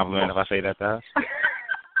not a compliment if I say that to her?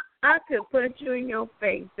 I could put you in your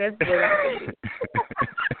face. That's what I could do.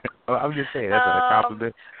 Well, I'm just saying, that's not a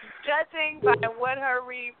compliment. Judging by what her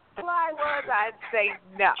reply was, I'd say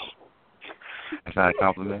no. That's not a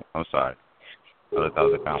compliment? I'm sorry. I thought that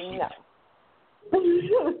was a compliment.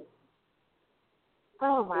 No.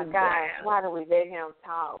 Oh, my God. Why do we let him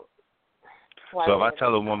talk? So if I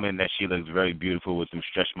tell a woman that she looks very beautiful with some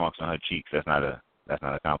stretch marks on her cheeks, that's not a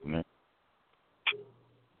compliment?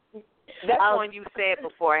 That's one you said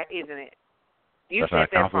before, isn't it? You that's said not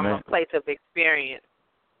a that from compliment? a place of experience.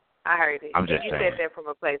 I heard it. I'm just you saying. said that from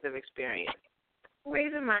a place of experience.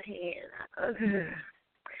 Raising my hand.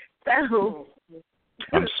 So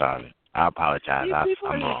I'm sorry. I apologize.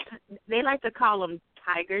 I'm wrong. They like to call them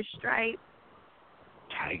tiger stripes.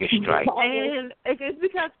 Tiger stripe. And it's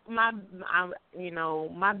because my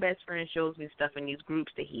best friend shows me stuff in these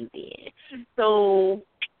groups that he's in. So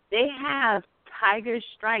they have tiger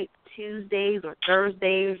stripe Tuesdays or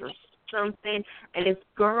Thursdays or something, and it's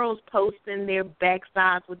girls posting their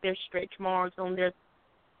backsides with their stretch marks on their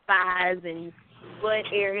thighs and butt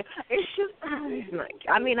area. It's just,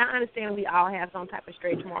 I mean, I understand we all have some type of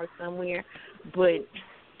stretch mark somewhere, but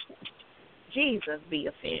Jesus be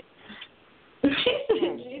offended.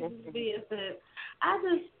 Jesus be offended. I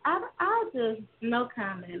just no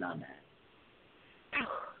comment on that.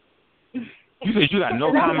 You said you got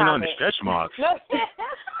no comment on the stretch marks.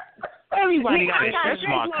 Everybody got a stretch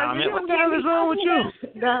mark comment. What the hell is wrong with you?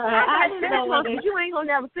 I know what you ain't gonna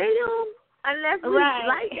never see them unless we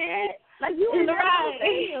like that. Like you ain't never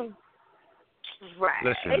see them. Right.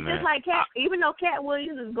 Listen, it's man. just like even though Cat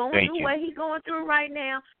Williams is going through what he's going through right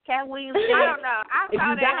now, Cat Williams said, I don't know. I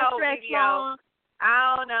saw that whole video. Long,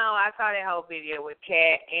 I don't know. I saw that whole video with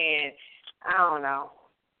Cat, and I don't know.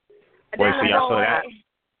 Wait, so y'all saw that?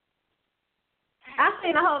 I've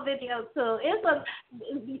seen the whole video too.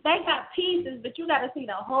 They got pieces, but you got to see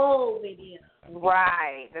the whole video.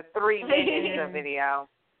 Right, the 3 minutes of video.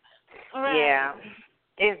 Right. Yeah,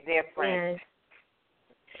 it's different.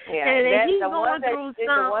 Yeah, and that's he's the going ones through that,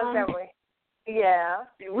 the ones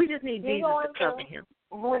that we just need Jesus to cover him.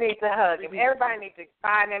 We need to hug him. Everybody needs to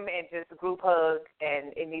find him and just group hug,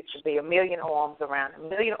 and it needs to be a million arms around him. A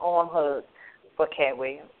million arm hugs for Cat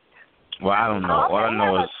Williams. Well, I don't know. All I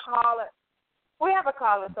know is we have a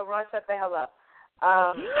caller, so Ron, shut the hell up.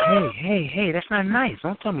 Hey, that's not nice.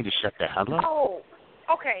 Don't tell me to shut the hell up. Oh,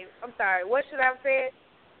 okay. I'm sorry. What should I have said?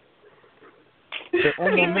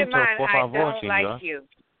 Un momento, por favor, señor.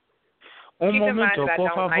 Un momento, por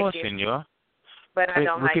favor, señor. But I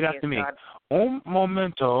don't like you. Repeat after me. Un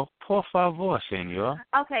momento, por favor, señor.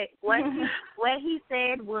 Okay, what he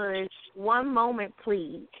said was, 1 moment,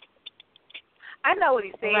 please. I know what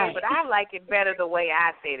he said, right. But I like it better the way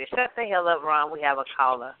I said it. Shut the hell up, Ron. We have a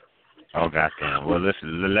caller. Oh, goddamn. Well,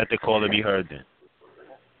 listen, let the caller be heard then.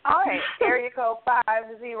 All right, area code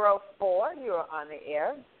 504. You're on the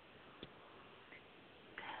air.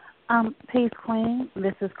 Peace, Queen.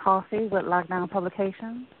 This is Coffee with Lockdown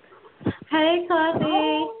Publications. Hey,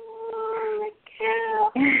 Coffee. Oh,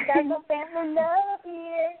 got some family love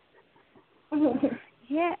here.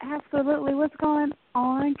 Yeah, absolutely. What's going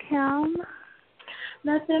on, Kim?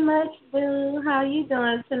 Nothing much, boo. How you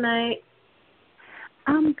doing tonight?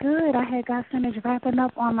 I'm good. I had got finished wrapping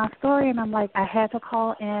up on my story, and I'm like, I had to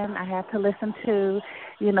call in. I had to listen to,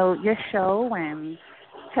 your show and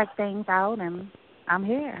check things out, and I'm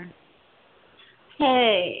here.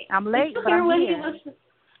 Hey. I'm late, but I'm here.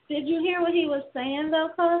 Did you hear what he was saying, though,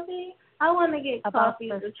 Coffee? I want to get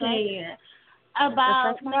Coffee's opinion.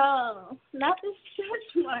 About, no, not the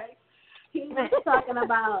stretch mark. He was talking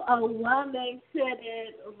about a woman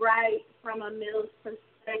couldn't write from a male's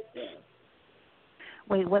perspective.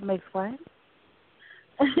 Wait, what makes what?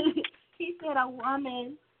 He said a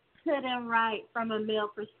woman couldn't write from a male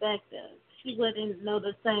perspective. She wouldn't know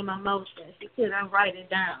the same emotion. She couldn't write it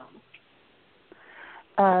down.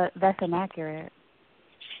 That's inaccurate.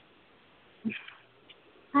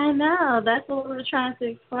 I know. That's what we were trying to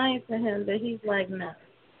explain to him, but he's like, no.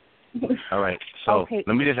 All right. So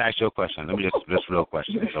Let me just ask you a question. This real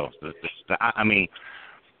question. So, I mean,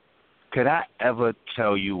 could I ever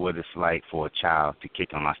tell you what it's like for a child to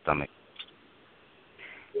kick on my stomach?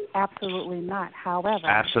 Absolutely not. However,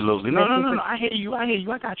 absolutely no. I hear you.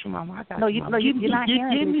 I got you, Mama. You're not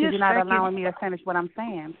hearing me because you're not allowing me to finish what I'm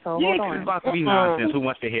saying. So hold on. It's about to be nonsense. Who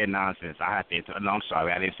wants to hear nonsense? I have to. No, I'm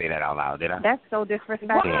sorry. I didn't say that out loud, did I? That's so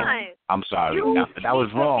disrespectful. Why? I'm sorry. That was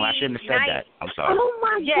wrong. I shouldn't have said that. I'm sorry. Oh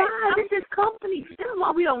my God! This is company. This is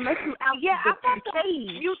why we don't let you out. Yeah, I'm about to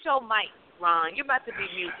mute your mic, Ron. You're about to be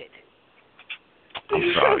muted.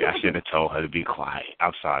 I'm sorry. I should have told her to be quiet.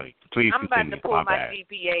 I'm sorry. Please continue. I'm about to pull my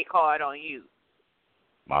GPA card on you.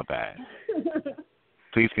 My bad.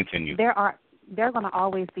 Please continue. There are going to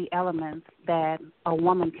always be elements that a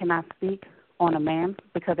woman cannot speak on a man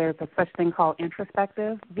because there's a such thing called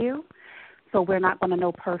introspective view. So we're not going to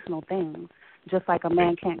know personal things, just like a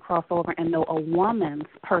man can't cross over and know a woman's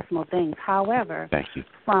personal things. However, thank you.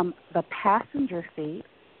 From the passenger seat,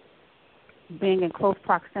 being in close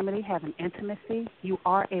proximity, having intimacy, you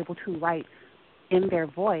are able to write in their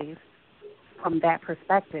voice from that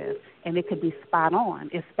perspective, and it could be spot on,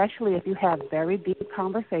 especially if you have very deep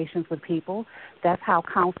conversations with people. That's how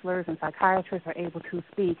counselors and psychiatrists are able to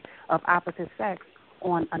speak of opposite sex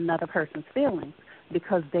on another person's feelings,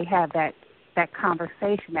 because they have that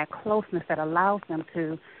conversation, that closeness that allows them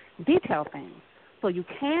to detail things. So you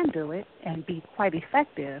can do it and be quite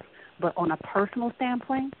effective, but on a personal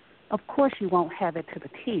standpoint, of course you won't have it to the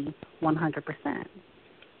T 100%.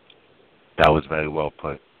 That was very well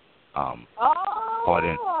put.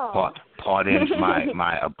 Pardon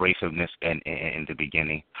my abrasiveness in the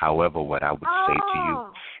beginning. However, what I would say to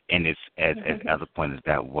you, and it's as eloquent as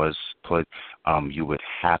that was put, you would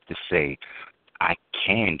have to say, I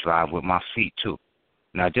can drive with my feet too.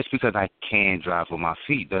 Now, just because I can drive with my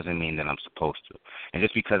feet doesn't mean that I'm supposed to. And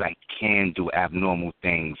just because I can do abnormal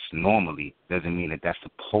things normally doesn't mean that that's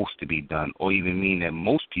supposed to be done, or even mean that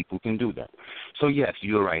most people can do that. So, yes,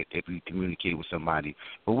 you're right if you communicate with somebody.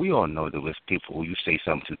 But we all know that there's people who you say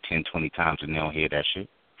something to 10, 20 times and they don't hear that shit.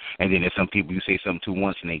 And then there's some people you say something to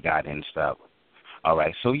once and they got it and stuff. All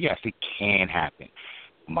right, so, yes, it can happen.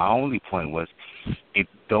 My only point was it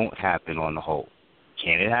don't happen on the whole.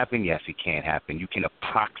 Can it happen? Yes, it can happen. You can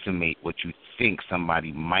approximate what you think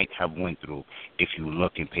somebody might have went through if you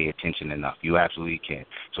look and pay attention enough. You absolutely can.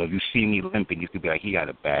 So if you see me limping, you could be like, he got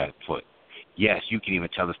a bad foot. Yes, you can even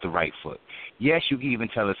tell it's the right foot. Yes, you can even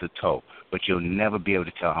tell it's a toe, but you'll never be able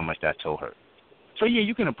to tell how much that toe hurt. So, yeah,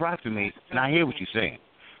 you can approximate, and I hear what you're saying.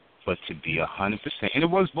 But to be 100%, and it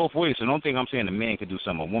works both ways, so don't think I'm saying a man can do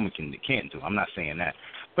something a woman can't do. I'm not saying that.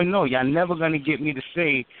 But, no, y'all never going to get me to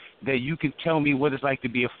say that you can tell me what it's like to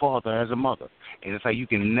be a father as a mother. And it's like you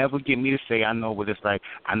can never get me to say I know what it's like.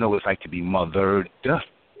 I know what it's like to be mothered,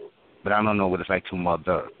 but I don't know what it's like to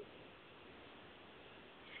mother.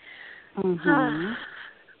 Mm-hmm.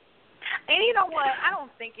 And you know what? I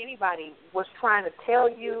don't think anybody was trying to tell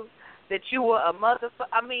you that you were a mother.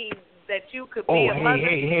 That you could be a mother.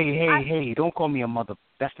 Hey, don't call me a mother.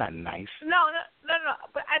 That's not nice. No.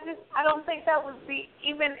 But I don't think that was the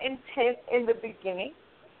even intent in the beginning.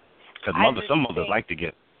 Because some mothers like to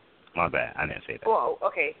get. My bad, I didn't say that. Well,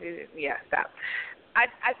 okay, yeah, stop. I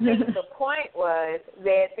think the point was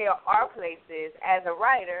that there are places as a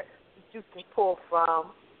writer that you can pull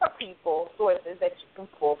from, or people, sources that you can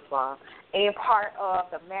pull from. And part of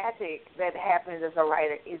the magic that happens as a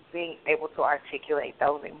writer is being able to articulate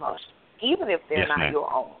those emotions, even if they're not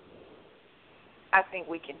your own. I think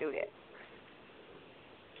we can do that.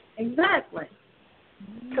 Exactly.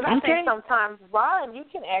 Because I think sometimes, Ron, you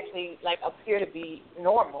can actually appear to be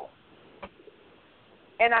normal.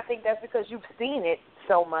 And I think that's because you've seen it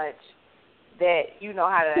so much that you know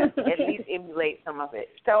how to at least emulate some of it.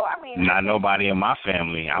 So, Not nobody in my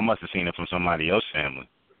family. I must have seen it from somebody else's family.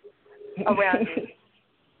 Around you.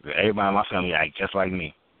 Everybody in my family act just like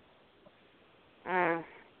me.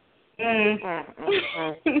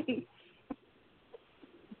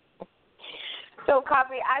 So,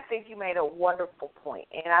 Copy, I think you made a wonderful point,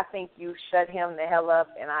 and I think you shut him the hell up,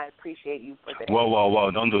 and I appreciate you for that.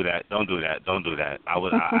 Whoa! Don't do that! I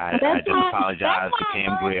just apologize to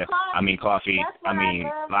Pam Greer. Coffee.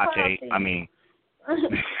 Latte.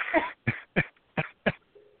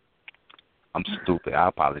 I'm stupid. I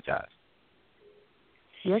apologize.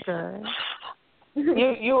 You're good.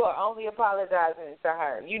 You are only apologizing to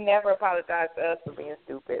her. You never apologize to us for being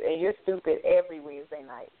stupid, and you're stupid every Wednesday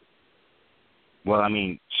night. Well, I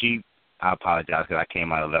apologize because I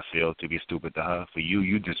came out of left field to be stupid to her. For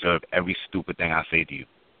you deserve every stupid thing I say to you.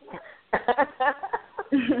 Oh,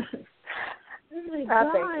 my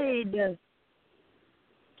God.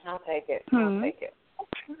 I'll take it. Oh, my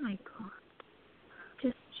God.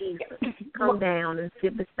 Just Jesus. Come down and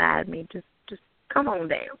sit beside me. Just come on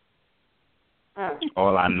down.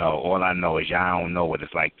 All I know is y'all don't know what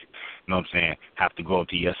it's like, you know what I'm saying, have to go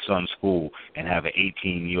to your son's school and have an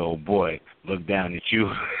 18-year-old boy look down at you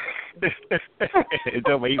and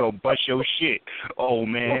tell me he gonna bust your shit. Oh,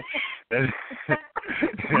 man. That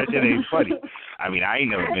shit ain't funny. I ain't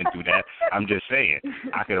never been through that. I'm just saying.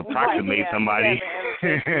 I could approximate somebody.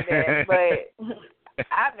 But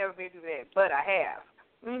I've never been through that, but I have.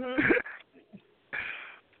 Mm-hmm.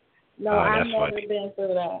 No, I've never been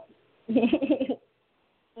through that.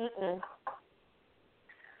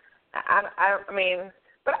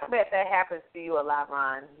 But I bet that happens to you a lot,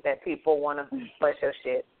 Ron, that people want to bust your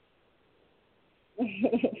shit.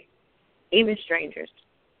 Even strangers.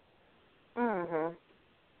 Mm-hmm.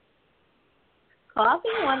 Coffee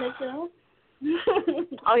wanted to.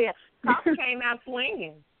 Oh, yeah. Coffee came out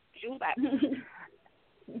swinging. She was like...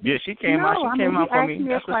 Yeah, she came out for me.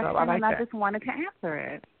 That's what's up. I like that. I just wanted to answer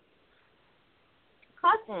it.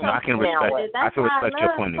 I can respect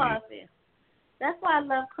your point of view. That's why I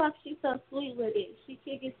love Cuff. She's so sweet with it. She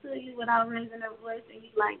kick it to you without raising her voice, and you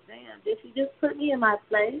like, damn, did she just put me in my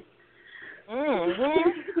place?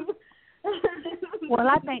 Mm-hmm. Well,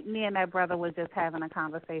 I think me and that brother was just having a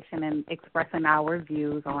conversation and expressing our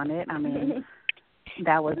views on it.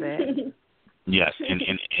 That was it. Yes,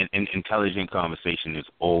 and intelligent conversation is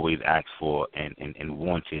always asked for and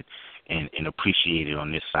wanted and appreciated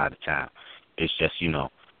on this side of town. It's just,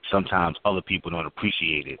 sometimes other people don't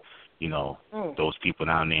appreciate it, those people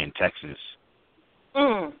down there in Texas.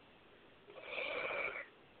 Mm.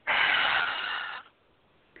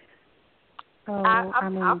 So,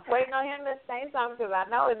 I'm waiting on him to say something because I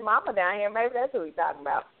know his mama down here. Maybe that's who he's talking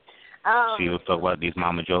about. See, let's talk about these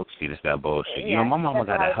mama jokes. See, that's that bullshit. Yeah, my mama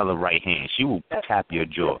got a hella right hand. She will tap your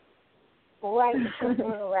jaw. Right.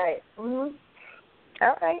 Right. Mm-hmm.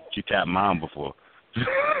 All right. She tapped mine before.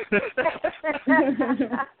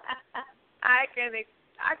 I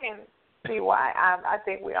can see why. I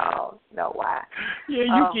think we all know why.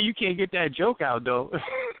 Yeah, you can't get that joke out though.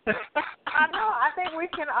 I know. I think we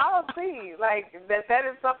can all see, like, that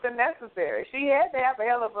is something necessary. She had to have a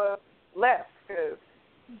hell of a left, because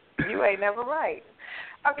you ain't never right.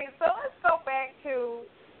 Okay, so let's go back to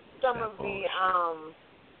some of the,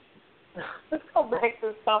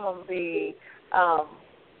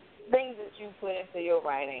 things that you put into your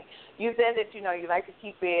writing. You said that, you know, you like to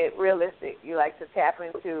keep it realistic. You like to tap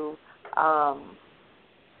into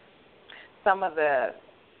some of the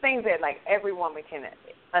things that, like, every woman can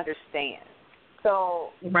understand.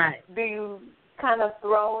 So right. Do you kind of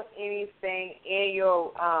throw anything in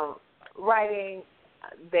your writing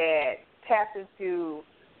that taps into,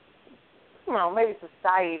 you know, maybe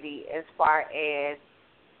society as far as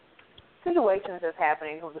situations that's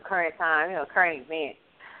happening with the current time, you know, current events?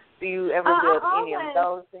 Do you ever build any of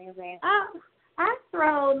those things in? I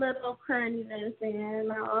throw little current events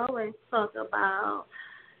in. I always talk about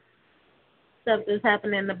stuff that's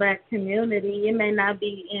happening in the Black community. It may not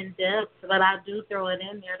be in depth, but I do throw it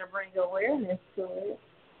in there to bring awareness to it.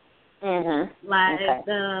 Mm-hmm. Like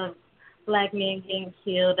the Black men getting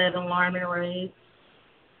killed at alarming rates.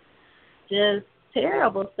 Just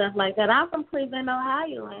terrible stuff like that. I'm from Cleveland,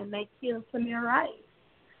 Ohio, and they killed Samir Rice.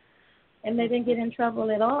 And they didn't get in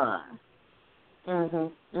trouble at all.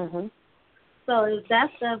 So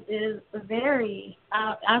that stuff is very.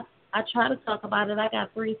 I try to talk about it. I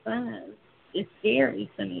got 3 sons. It's scary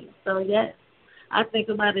to me. So yes, I think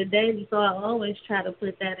about it daily. So I always try to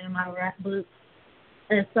put that in my rap book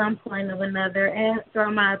at some point or another, and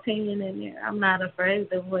throw my opinion in there. I'm not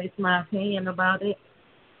afraid to voice my opinion about it.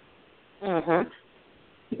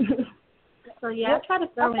 So yeah, I try to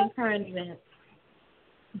throw in current events.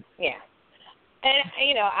 Yeah. And,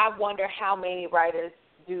 you know, I wonder how many writers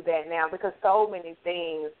do that now, because so many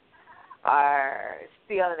things are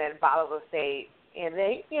still in that volatile state. And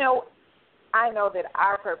they, you know, I know that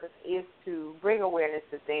our purpose is to bring awareness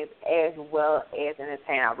to things as well as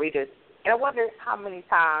entertain our readers. And I wonder how many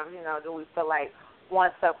times, you know, do we feel like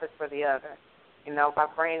one suffers for the other. You know, if I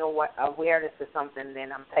bring awareness to something,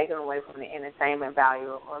 then I'm taking away from the entertainment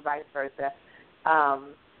value, or vice versa.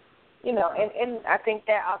 You know, and I think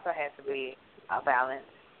that also has to be a balance.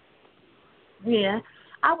 Yeah,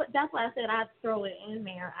 that's why I said I'd throw it in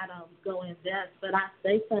there. I don't go in depth, but I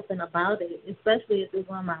say something about it, especially if it's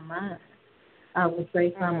on my mind. I would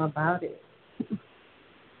say something about it.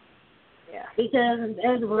 Yeah. Because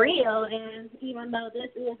it's real, and even though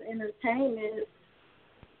this is entertainment,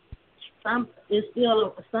 it's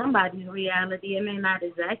still somebody's reality. It may not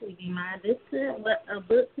exactly be mine. A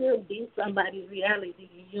book could be somebody's reality.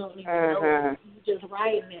 You don't even know. You're just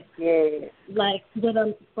writing it. Yeah. Like with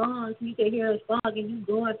a song, you can hear a song and you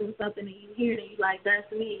going through something and you hear it and you're like,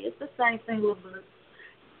 that's me. It's the same thing with books,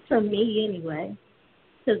 to me anyway.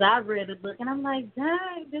 Because I've read a book and I'm like,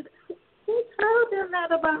 dang, who told them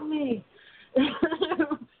that about me? So,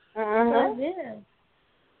 yeah.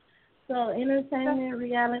 So entertainment,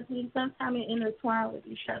 reality, sometimes it intertwine with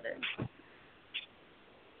each other.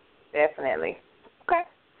 Definitely. Okay.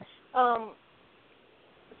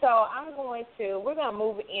 So we're going to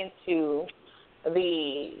move into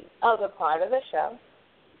the other part of the show.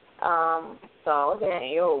 So again,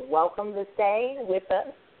 you're welcome to stay with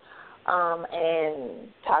us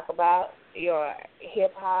and talk about your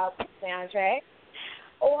hip hop soundtrack,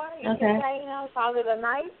 or you can say, you know, call it a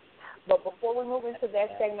night. But before we move into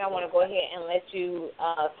that segment, I want to go ahead and let you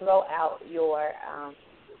throw out your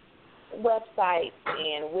website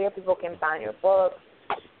and where people can find your books,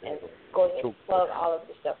 and go ahead and plug all of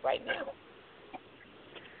the stuff right now.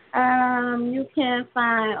 You can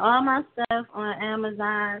find all my stuff on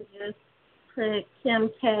Amazon. Just put Kim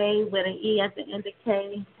Kaye with an E at the end of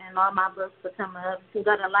K, and all my books will come up. You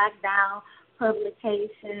go to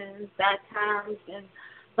lockdownpublications.com. You can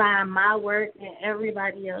find my work and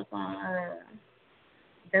everybody else on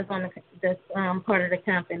that's part of the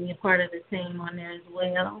company, part of the team on there as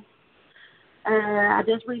well. I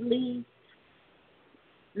just released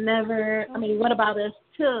What About Us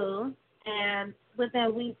 2, and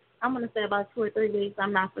within weeks, I'm going to say about 2 or 3 weeks,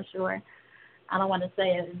 I'm not for sure. I don't want to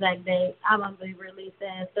say an exact date. I'm going to be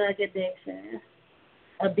releasing Thug Addiction,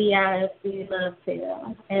 a BIFC love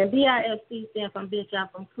tale. And BIFC stands for Bitch, I'm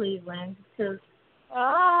from Cleveland, because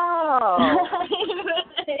yeah.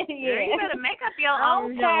 You better make up your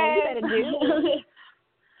own zone. You better do it.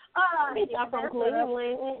 Bitch, I'm from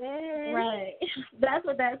Cleveland. Right. That's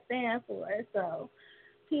what that stands for. So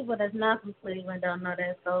people that's not from Cleveland don't know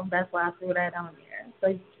that, so that's why I threw that on there. So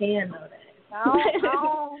you can know that.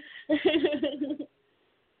 Oh.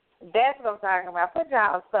 That's what I'm talking about. Put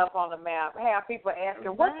y'all stuff on the map. Have people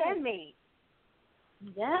asking, what's that mean?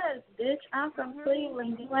 Yes, bitch, I'm from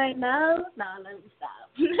Cleveland. You ain't know? No, let me stop.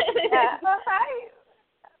 Yeah, right.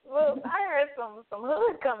 some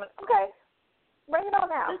hood coming. Okay, bring it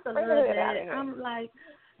on out. Just a Bring little the hood bit. out of here. I'm like,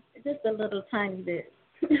 just a little tiny bit.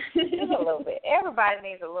 Just a little bit. Everybody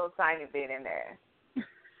needs a little tiny bit in there. Yeah.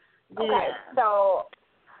 Okay, so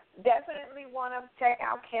definitely want to check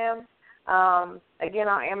out Kim. Again,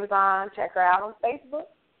 on Amazon. Check her out on Facebook.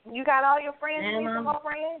 You got all your friends? You need some more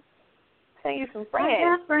friends? Send you some friends. I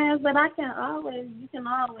got friends, but you can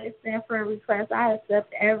always send friend requests. I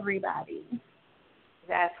accept everybody.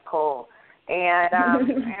 That's cool. And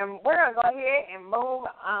and we're going to go ahead and move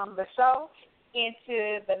the show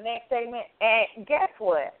into the next segment. And guess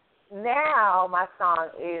what? Now my song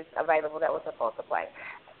is available that was supposed to play.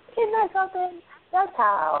 Isn't that something? That's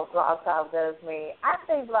how Blog Talk does me. I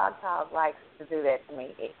think Blog Talk likes to do that to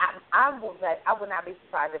me. I would not be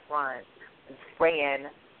surprised if Ron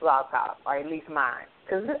ran Blog Talk, or at least mine,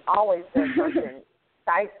 because it always does something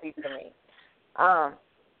dicey to me.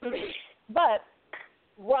 But,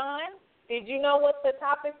 Ron, did you know what the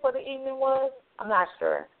topic for the evening was? I'm not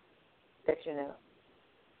sure that you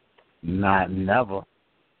knew. Never.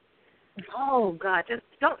 Oh, God, just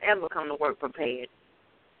don't ever come to work prepared.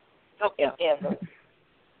 Don't ever.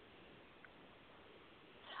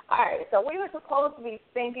 All right, so we were supposed to be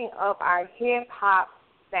thinking of our hip-hop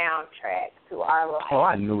soundtrack to our life. Oh,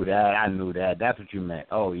 I knew that. That's what you meant.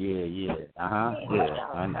 Oh, yeah. Uh-huh. Yeah,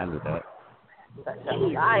 I knew that. Such a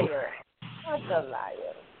liar.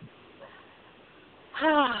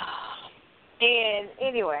 And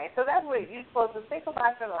anyway, so that's what you're supposed to think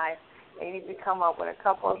about your life. And you need to come up with a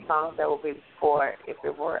couple of songs that would be for if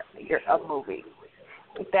it were a movie.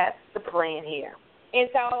 That's the plan here. And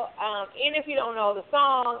so, and if you don't know the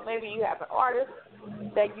song, maybe you have an artist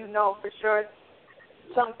that you know for sure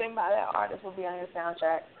something by that artist will be on your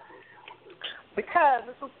soundtrack. Because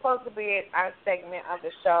this was supposed to be our segment of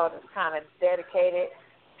the show that's kind of dedicated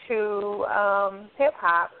to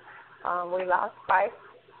hip-hop. We lost Spice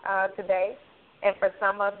today. And for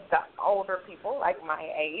some of the older people, like my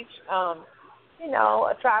age, A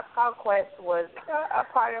Tribe Called Quest was a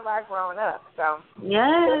part of our growing up. So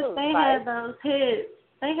yes, they had those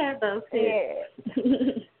hits. Yeah.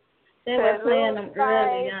 They were playing them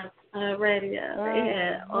early on radio. They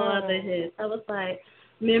had all the hits. I was like,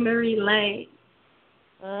 memory lane.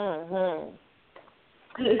 So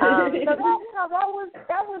that was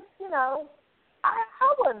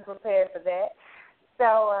I wasn't prepared for that. So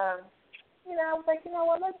I was like, you know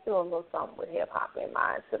what, let's do a little something with hip hop in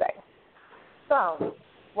mind today. So,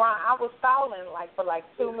 Ron, I was stalling for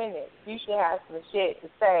 2 minutes. You should have some shit to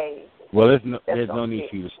say. Well, there's no need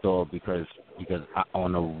for you to stall because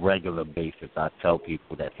on a regular basis I tell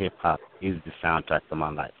people that hip hop is the soundtrack to my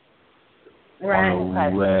life. Right. On a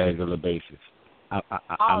regular basis.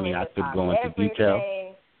 I mean, I could go into detail.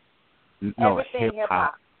 No, hip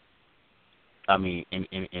hop. I mean,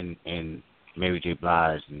 in Mary J.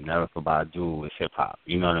 Blige and Erykah Badu is hip hop.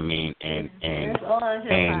 You know what I mean? And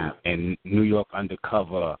New York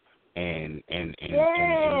Undercover and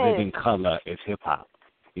Living Color is hip hop.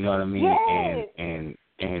 You know what I mean? Yes.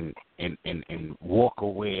 And Walker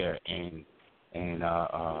Wear and different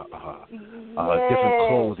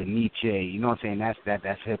clothes and Nietzsche. You know what I'm saying?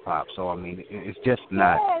 That's hip hop. So I mean, it's just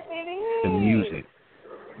not the music.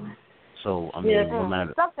 So I mean, no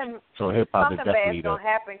matter. So hip hop is definitely bad's gonna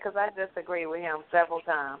happen because I disagree with him several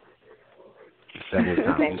times.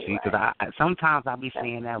 You see, because sometimes I be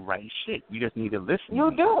saying that right shit. You just need to listen.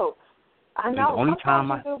 You do. I know. The only time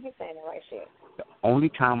you do be saying the right shit. The only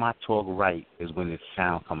time I talk right is when there's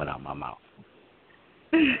sound coming out my mouth.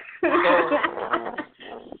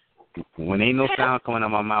 When ain't no sound coming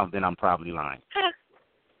out my mouth, then I'm probably lying.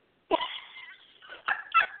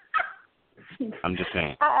 I'm just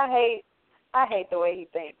saying. I hate the way he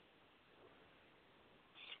thinks.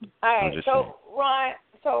 All right, so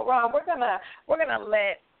Ron, we're gonna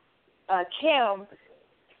let Kim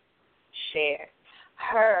share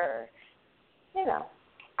her. I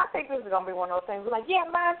think this is gonna be one of those things. Like, yeah,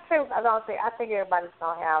 mine too. I think everybody's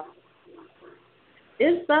gonna have.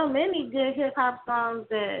 There's so many good hip hop songs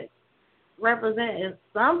that represent at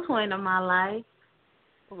some point of my life.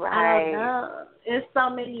 Right. I don't know. There's so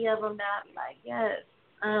many of them that I'm like, yes.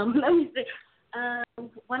 Let me see.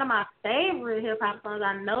 One of my favorite hip hop songs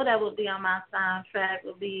I know that would be on my soundtrack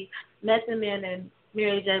would be Method Man and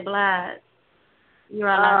Mary J. Blige. You're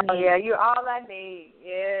all I need. Oh yeah, you're all I need.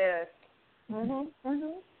 Yes.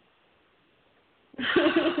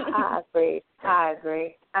 I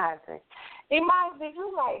agree. Iman, did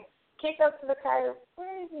you kick us to the curb?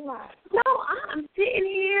 Where is Iman? No, I'm sitting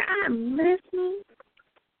here. I'm listening.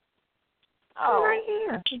 Oh, I'm right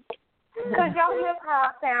here. Because your hip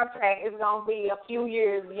hop soundtrack is gonna be a few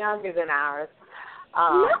years younger than ours.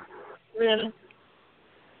 Really?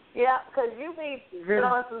 Yeah, because you be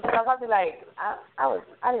throwing some stuff. I'll be like, I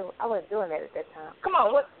wasn't doing that at that time. Come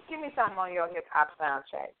on, give me something on your hip hop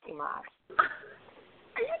soundtrack, Iman.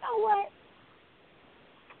 You know what?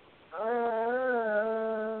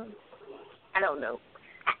 I don't know.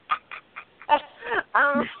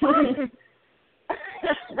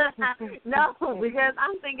 No, because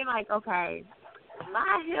I'm thinking like, okay,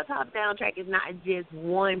 my hip hop soundtrack is not just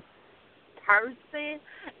one person.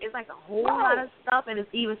 It's like a whole lot of stuff, and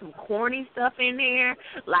it's even some corny stuff in there.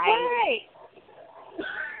 Like,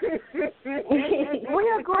 we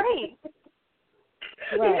agree.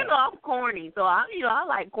 Right. You know, I'm corny, so I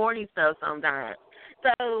like corny stuff sometimes.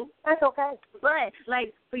 So that's okay. But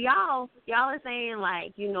like for y'all are saying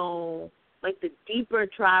like, you know, like the deeper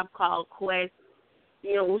Tribe Called Quest,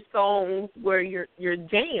 you know, songs where you're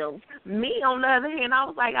jammed. Me on the other hand, I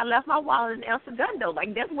was like, I left my wallet in El Segundo.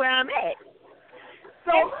 Like that's where I'm at.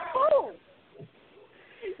 So cool.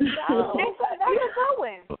 That's a good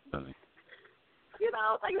one. You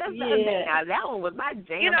know, like that's now that one was my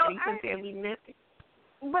jam. You know, you couldn't tell me nothing.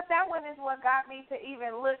 But that one is what got me to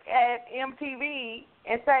even look at MTV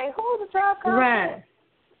and say, who's the Tribe Called Quest? Right.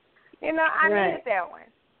 You know, I needed that one.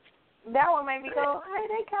 That one made me go, hey,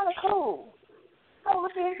 they kind of cool. Oh,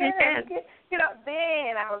 look at here. You know,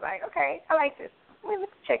 then I was like, okay, I like this.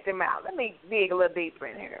 Let's check them out. Let me dig a little deeper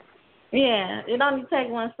in here. Yeah, it only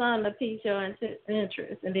takes one song to pique your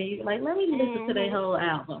interest, and then you're like, let me listen to their whole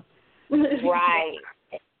album. Right.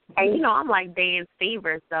 And, you know, I'm like Dance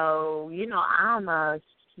Fever, so, you know, I'm a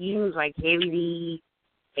huge, like, Heavy D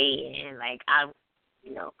fan. Like, I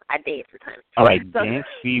dance for time. All right, so, Dance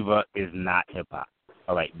Fever is not hip-hop.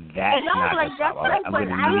 All right, that's not hip-hop. All right, I'm going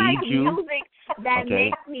to need you. Music that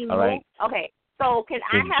makes me move. Right. Okay, so can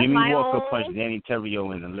I have Jimmy my Walker own? punched Danny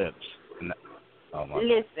Terrio in the lips. Oh, my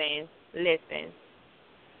Listen,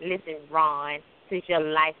 Ron, since your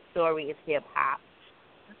life story is hip-hop,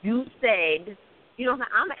 you said, you know,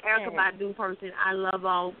 I'm an Erykah Badu person. I love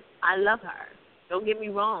her. Don't get me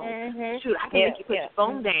wrong. Mm-hmm. Shoot, I can make you put your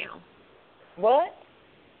phone down. What?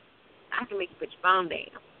 I can make you put your phone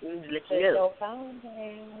down. Let you know. Your phone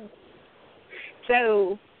down.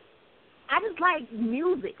 So, I just like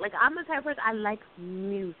music. Like, I'm the type of person, I like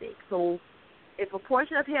music. So, if a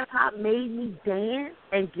portion of hip-hop made me dance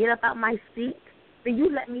and get up out my seat, then you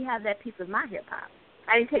let me have that piece of my hip-hop.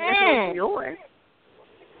 I didn't take that from yours.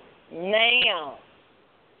 Now.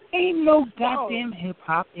 Ain't no goddamn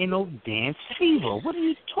hip-hop, ain't no Dance Fever. What are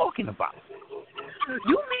you talking about?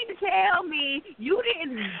 You mean to tell me you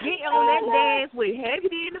didn't get on that dance with Heavy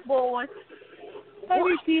D and the Boys?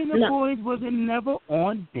 Heavy D and the Boys wasn't never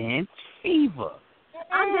on Dance Fever.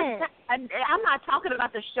 I'm not talking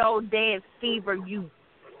about the show Dance Fever, you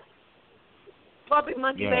puppy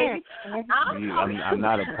monkey baby. I'm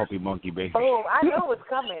not a puppy monkey baby. Oh, I knew it was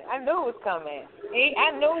coming. I knew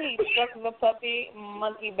he struck the puppy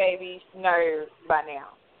monkey baby nerve by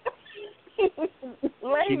now.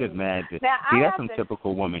 She just mad. See, that's some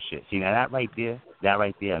typical woman shit. See, now that right there,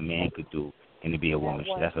 a man could do, and to be a woman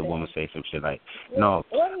shit. That's a woman say some shit like, no,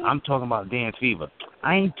 I'm talking about Dance Fever.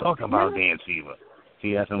 I ain't talking about Dance Fever.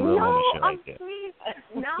 See, that's some real woman shit right there.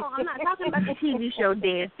 No, I'm not talking about the TV show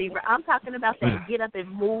Dance Fever. I'm talking about that get up and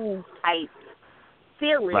move type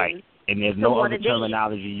feeling. Right. And there's no other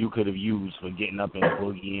terminology you could have used for getting up and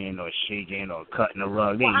boogieing or shaking or cutting a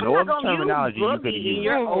rug. There ain't no other terminology you could have used.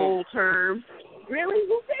 Your old term. Really?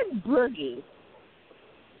 Who said boogie?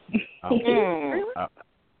 Okay.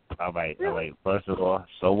 All right. First of all,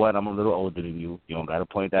 so what? I'm a little older than you. You don't got to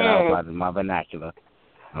point that out by my vernacular.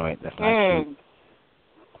 All right, that's not true.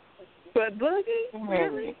 But boogie?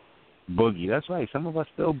 Really? Boogie, that's right. Some of us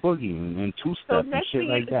still boogie and two-step and shit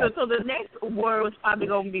like that. So the next word was probably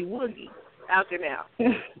going to be woogie after now.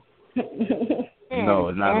 No,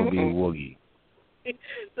 it's not going to be woogie.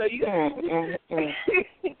 So you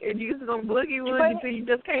just going to boogie so you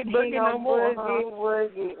just can't boogie no more.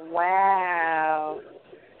 Woogie. Wow.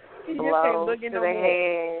 You blow just can't boogie to no the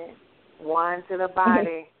more. head, one to the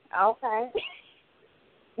body. Okay.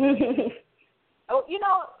 Oh, you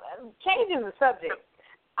know, changing the subject.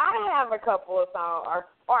 I have a couple of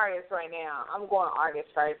artists right now. I'm going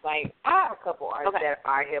artists first. Like, I have a couple artists that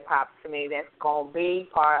are hip hop to me that's gonna be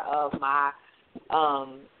part of my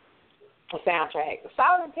soundtrack.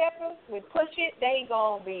 Salt and Pepper with Push It, they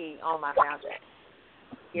gonna be on my soundtrack.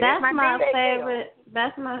 Yeah, that's my favorite.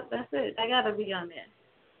 That's it. They gotta be on there.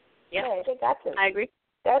 Yeah, they got to. I agree.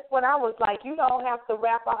 That's when I was like, you don't have to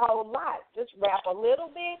rap a whole lot. Just rap a little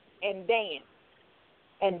bit and dance.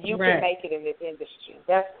 and you can make it in this industry.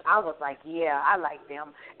 I was like, yeah, I like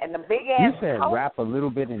them. And the big ass. You said rap a little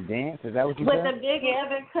bit and dance. Is that what you said? With the big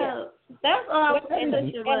ass coat. That's all. And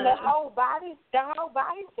the whole body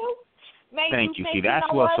too. Thank you. See, that's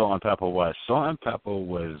what Salt and Pepper was. Salt and Pepper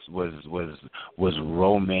was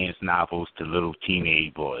romance novels to little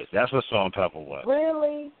teenage boys. That's what Salt and Pepper was.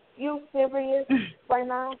 Really? You serious right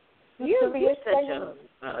now? You serious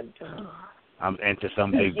right now? I'm into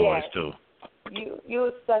some big boys too.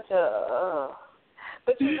 You're such a.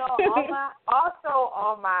 But you know, also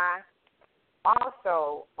on my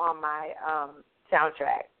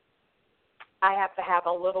soundtrack, I have to have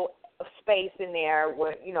a little space in there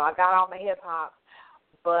where, you know, I got all my hip hop,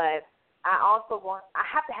 but I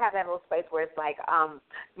have to have that little space where it's like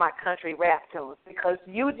my country rap tunes, because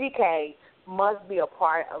UGK must be a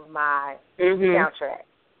part of my soundtrack.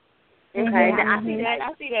 Okay, I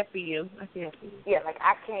see that for you. Yeah, like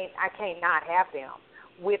I can't not have them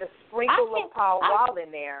with a sprinkle of Paul Wall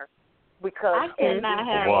in there, because I cannot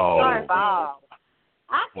have involved.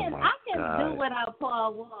 I can do without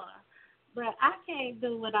Paul Wall, but I can't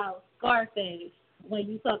do without Scarface. When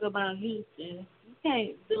you talk about Houston, you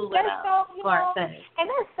can't do without Scarface. And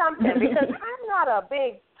that's something, because I'm not a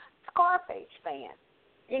big Scarface fan.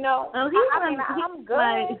 You know, I'm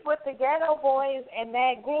good with the Ghetto Boys and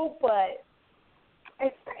that group, but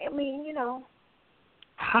you know.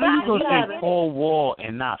 How are you going to say Paul Wall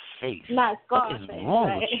and not Face? Not Scarface. What is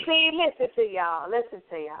wrong with you? See, listen to y'all.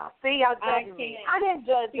 See, y'all judging me. I didn't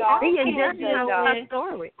judge y'all.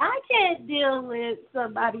 I can't deal with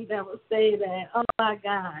somebody that will say that. Oh, my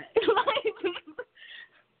God.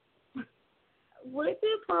 What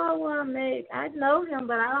did Paul Wall make? I know him,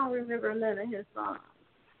 but I don't remember none of his songs.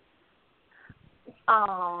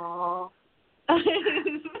 Oh.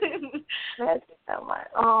 That's so much.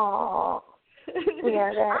 Oh.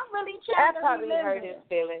 Yeah, I'm really trying to probably remember. hurt his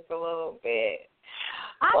feelings a little bit.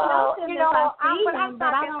 I know him,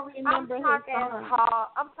 but I don't remember his songs.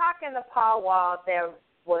 I'm talking to Paul Wall that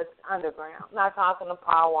was underground. I'm not talking to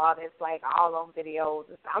Paul Wall that's like all on videos.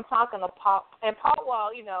 I'm talking to Paul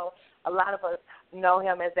Wall, you know, a lot of us know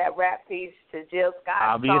him as that rap piece to Jill Scott.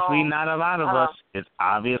 Obviously not a lot of us. It's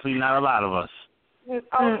obviously not a lot of us.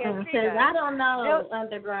 Because I don't know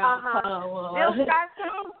underground Paul Wall. Jill Scott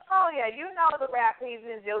song? Oh, yeah, you know the rap piece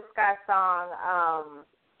in Jill Scott's song.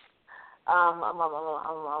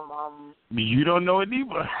 You don't know it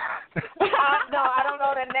either. No, I don't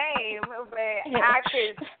know the name, but I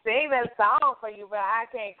could sing that song for you, but I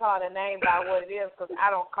can't call the name by what it is, because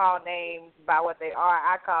I don't call names by what they are.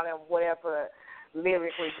 I call them whatever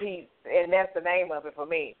lyric repeats, and that's the name of it for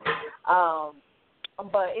me.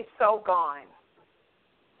 But it's so gone,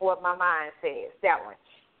 what my mind says, that one.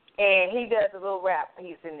 And he does a little rap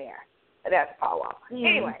piece in there. That's Paul Wall.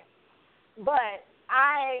 Anyway, but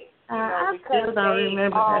because don't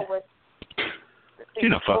remember that. You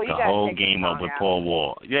done fucked the whole game up with Paul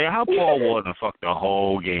Wall. Yeah, how Paul Wall done fucked the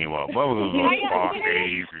whole game up? What was those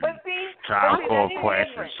Scarface and Trial Called Quest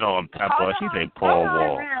and Salt and Pepper? She said Paul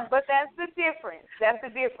Wall. But that's the difference.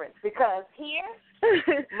 Because here,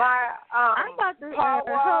 my Paul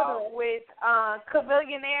Wall with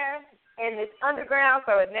Cavillionaire, and it's underground,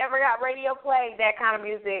 so it never got radio play. That kind of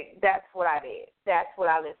music, that's what I did. That's what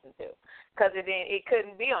I listened to, because it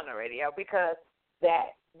couldn't be on the radio, because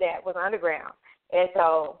that was underground. And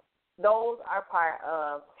so those are part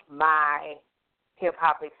of my hip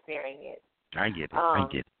hop experience. I get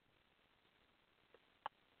it.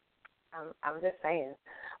 I'm just saying.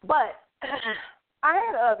 But I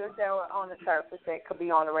had others that were on the surface that could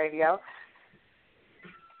be on the radio.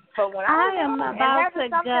 But when I am about to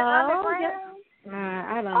go.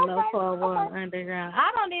 Nah, I don't know Paul Wall underground.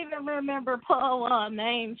 I don't even remember Paul Wall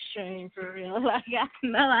mainstream for real. Like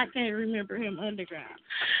I can't remember him underground.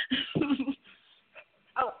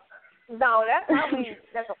 Oh no, that's okay.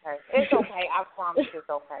 It's okay. I promise it's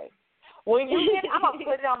okay. When you get, I'm gonna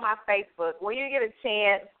put it on my Facebook. When you get a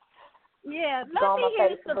chance. Yeah, let me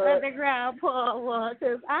hear some underground Paul Wall,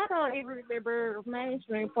 because I don't even remember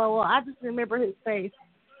mainstream Paul Wall. I just remember his face.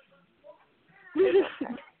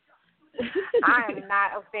 I am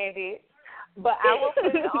not offended, but I will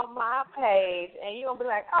put it on my page, and you're gonna be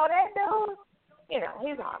like, "Oh, that dude, you know,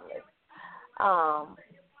 he's harmless."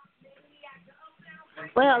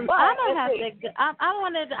 Well, I don't have to.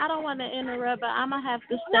 I don't want to interrupt, but I'm gonna have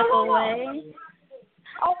to step away.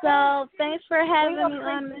 Okay. So thanks for having me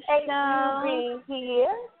on the show.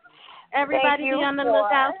 Here. Everybody be on the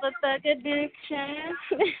lookout for Thug Addiction.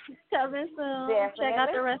 Coming soon. Definitely. Check out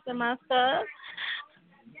the rest of my stuff.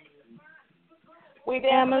 We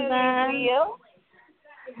definitely will.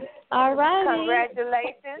 All right.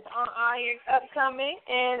 Congratulations on all your upcoming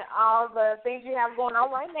and all the things you have going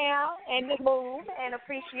on right now, and the move, and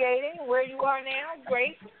appreciating where you are now.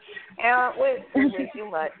 Great. And we wish you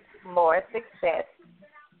much more success.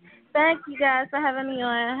 Thank you guys for having me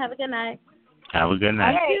on. Have a good night. Have a good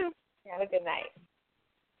night. Okay. Have a good night.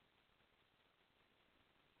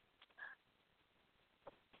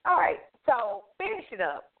 All right. So finish it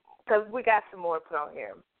up because we got some more to put on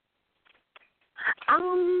here.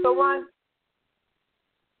 So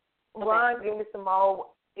Ron, give me some more.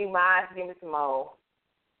 Imaz, give me some more.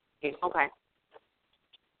 Okay.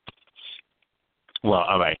 Well,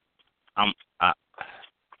 all right. I'm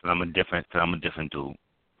a different dude.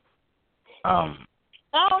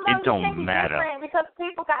 It don't matter because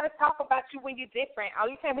people got to talk about you when you're different. Oh,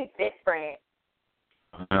 you can't be different.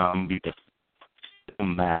 No, I'm gonna be different. It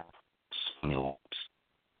don't matter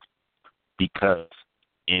because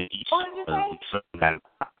in each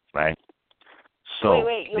right. So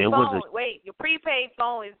wait, your prepaid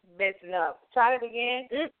phone is messing up. Try it again.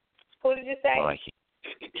 What did you say? All right.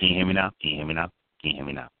 Can you hear me now? Yeah,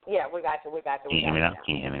 we got you. Can you hear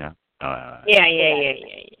me now? All right. Yeah.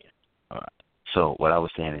 All right. So what I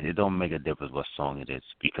was saying is it don't make a difference what song it is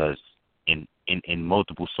because in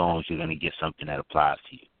multiple songs you're gonna get something that applies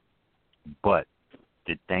to you. But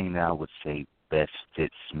the thing that I would say best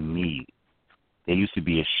fits me, there used to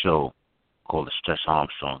be a show called the Stretch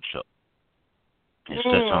Armstrong Show. And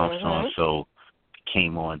Stretch Armstrong Show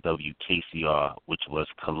came on WKCR, which was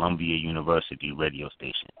Columbia University radio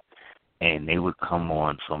station. And they would come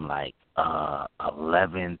on from like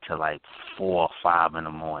 11 to like 4 or 5 in the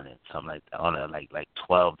morning, something like that, or like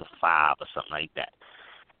 12 to 5 or something like that.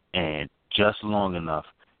 And just long enough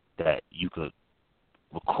that you could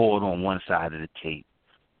record on one side of the tape,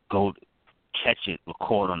 go catch it,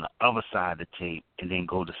 record on the other side of the tape, and then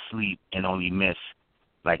go to sleep and only miss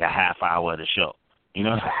like a half hour of the show. You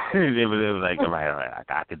know, it was like, all right,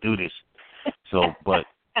 I could do this. So, but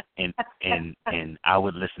and I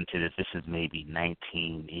would listen to this. This is maybe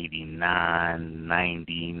 1989,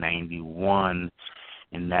 90, 91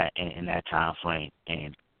 in that time frame,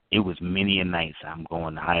 and it was many a nights. I'm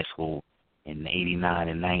going to high school in 89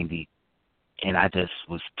 and 90. And I just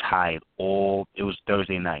was tired it was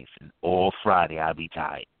Thursday nights, and all Friday I'd be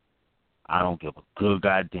tired. I don't give a good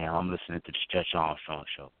goddamn. I'm listening to the Stretch Armstrong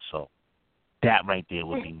Show. So that right there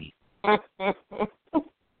would be me.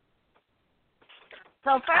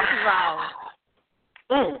 So first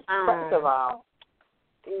of all,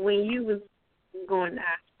 when you was going to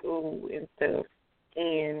high school and stuff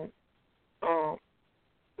in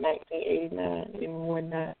 1989 and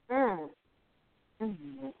whatnot,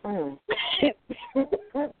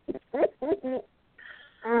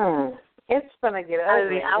 it's gonna get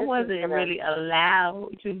ugly. I wasn't really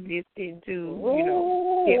allowed to listen to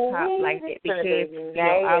hip hop like that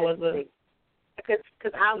because I was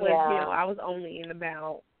because I was I was only in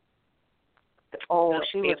about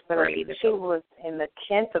she was in the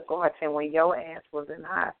kindergarten when your ass was in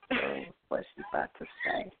high school. What's she about to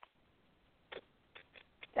say?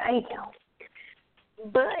 Damn.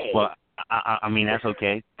 But well, I mean that's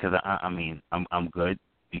okay because I mean I'm good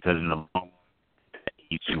because in the long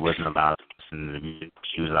she wasn't allowed to listen to the music.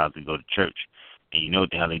 She was allowed to go to church, and you know what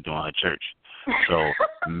the hell they do on her church. So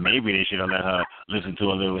maybe they should have let her listen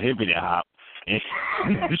to a little hippity hop, and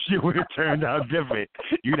she would have turned out different.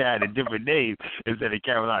 You'd have had a different name instead of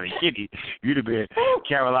Carolina Kitty. You'd have been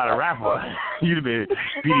Carolina Rapper. You'd have been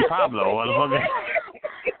Speedy Pablo or the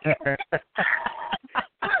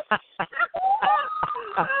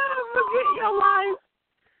forget your life.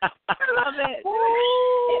 I love it.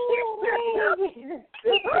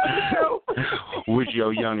 With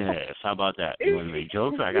your young ass. How about that? You want to make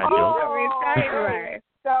jokes? I got jokes. Right.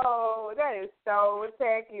 So that is so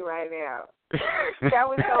tacky right now. That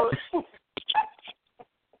was so.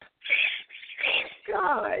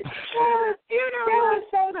 God. That was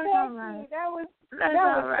so tacky. That was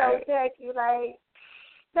so tacky. Like.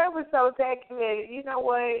 That was so tacky. You know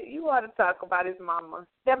what? You ought to talk about his mama.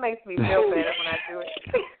 That makes me feel better when I do it.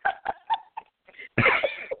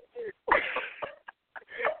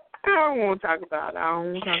 I don't want to talk about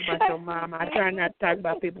your mama. I try not to talk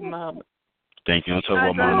about people's mama. Thank you. Don't talk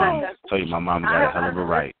about my mama. Tell you my mama got a hell of a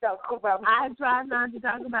right. I try not to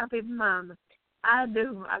talk about people's mama. I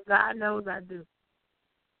do. God knows I do.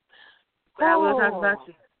 But I will talk about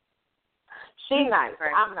you. She nice.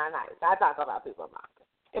 I'm not nice. I talk about people's mama.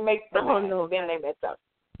 It makes them then they mess up.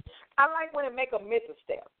 I like when it make them miss a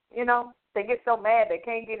step. You know, they get so mad they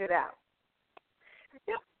can't get it out.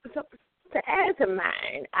 So to add to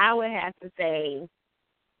mine, I would have to say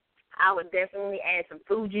I would definitely add some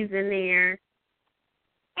Fugees in there.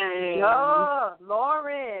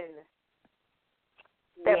 Lauren.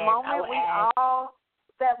 That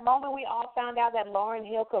moment we all found out that Lauryn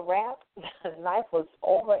Hill could rap, life was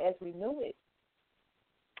over as we knew it.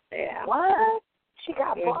 Yeah. What? She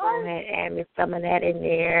got bars? And add some of that in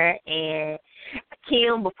there. And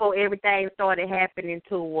Kim, before everything started happening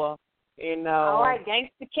to her, All right,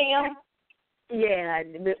 Gangsta Kim. Yeah.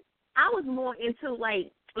 I was more into,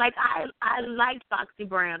 like I liked Foxy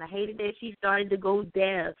Brown. I hated that she started to go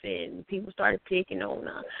deaf and people started picking on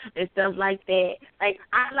her and stuff like that. Like,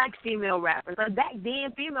 I like female rappers. Like, back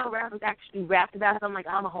then, female rappers actually rapped about something like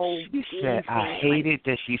I'm a whole. You said I hated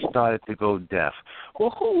that she started to go deaf.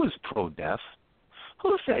 Well, who was pro-deaf?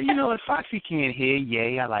 Who said, if Foxy can't hear,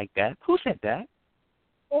 yay, I like that. Who said that?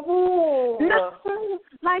 Ooh.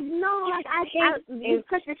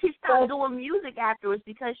 Because she stopped doing music afterwards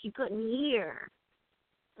because she couldn't hear.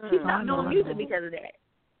 She stopped doing music because of that.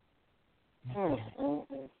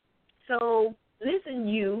 So, listen,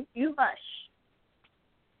 you hush.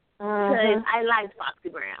 Because I liked Foxy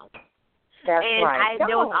Brown. That's right.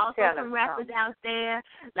 There was also some rappers out there,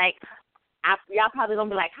 like, y'all probably going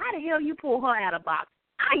to be like, how the hell you pull her out of box?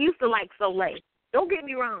 I used to like Soleil. Don't get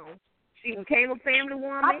me wrong. She became a family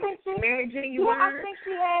woman. Married Genuine. I think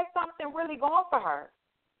she had something really going for her.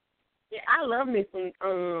 Yeah, I love me some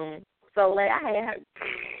Soleil. I had her.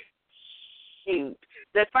 Shoot.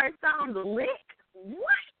 The first song, The Lick. What?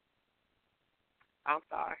 I'm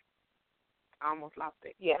sorry. I almost lost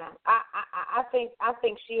it. Yeah, I think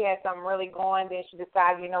she had something really going. Then she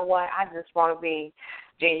decided, you know what? I just want to be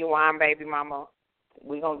Genuine baby mama.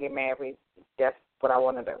 We're gonna get married. That's what I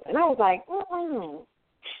want to do. And I was like,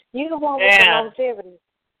 you the one with the longevity.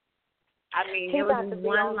 I mean, he got to be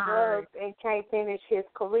on drugs and can't finish his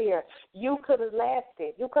career. You could have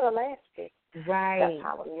lasted. Right. That's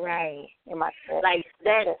how it was. Right. In my chest. Like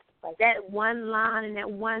that one line in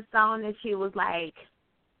that one song that she was like,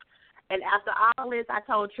 and after all this, I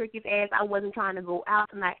told Tricky's ass I wasn't trying to go out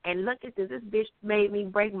tonight. And look at this. This bitch made me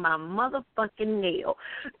break my motherfucking nail.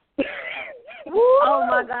 Oh,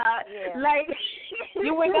 my God. Yeah. Like,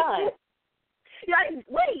 you were done. Like,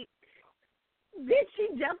 wait. Did she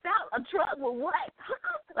jump out a truck with what?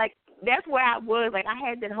 Like, that's where I was. Like, I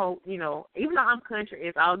had that whole, even though I'm country,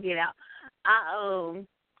 it's all get out. I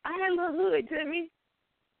had a little hood to me.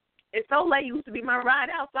 And So Late used to be my ride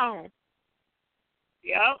out song.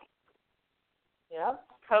 Yep.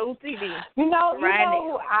 Whole CD. You know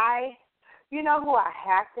who I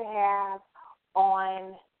have to have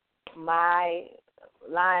on my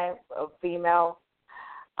line of female.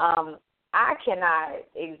 I cannot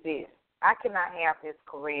exist. I cannot have this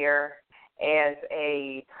career as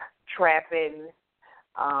a trapping.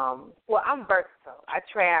 Well, I'm versatile. I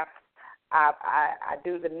trap. I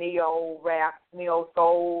do the neo rap, neo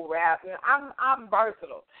soul rap. I'm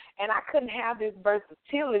versatile, and I couldn't have this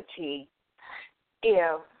versatility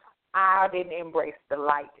if I didn't embrace the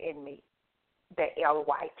light in me, the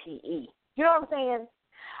LYTE. You know what I'm saying?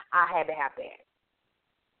 I had to have that.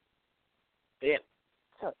 Yeah.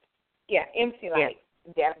 So, yeah, MC Light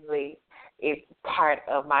definitely is part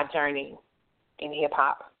of my journey in hip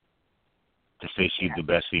hop. To say she's the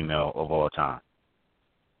best female of all time.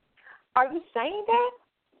 Are you saying that?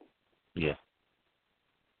 Yeah.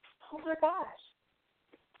 Oh my gosh.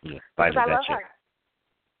 Yeah. I love her.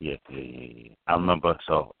 Yeah. I remember.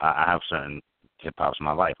 So I have certain hip hops in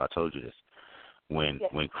my life. I told you this. When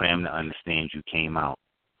Cram to Understand You came out,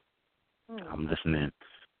 I'm listening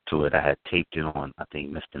to it. I had taped it on, I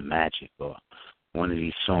think, Mr. Magic or one of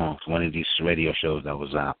these songs, one of these radio shows that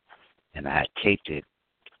was out, and I had taped it,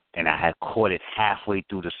 and I had caught it halfway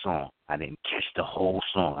through the song. I didn't catch the whole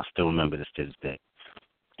song. I still remember this to this day.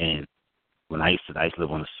 And when I used to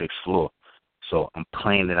live on the 6th floor, so I'm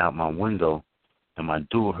playing it out my window, and my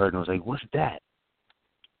dude heard and was like, "What's that?"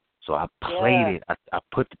 So I played it. I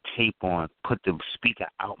put the tape on, put the speaker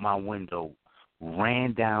out my window,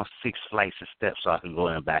 ran down 6 flights of steps so I could go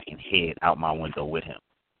in the back and head out my window with him.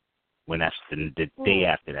 When that's the day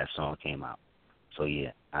after that song came out. So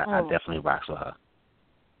yeah, I definitely rocks with her.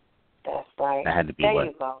 That's right. That had to be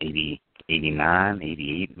what, 80, 89,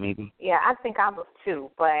 88 maybe? Yeah, I think I was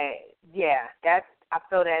too, but yeah, I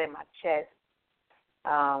feel that in my chest.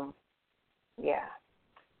 Yeah.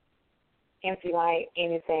 MC Light,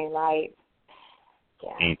 Anything Light.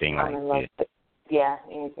 Yeah. Anything Light.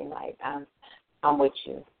 Anything Light. I'm with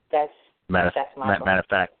you. That's my matter of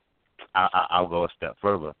fact, I'll go a step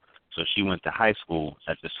further. So she went to high school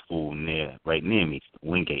at the school right near me,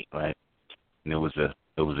 Wingate, right? And there was a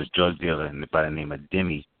drug dealer by the name of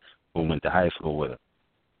Demi who went to high school with her.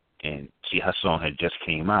 And her song had just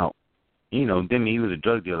came out, you know, then he was a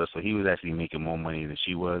drug dealer, so he was actually making more money than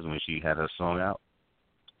she was when she had her song out.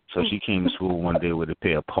 So she came to school one day with a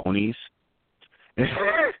pair of ponies.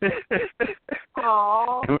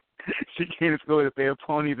 Aww. She came to school with a pair of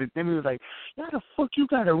ponies, and then he was like, "How the fuck you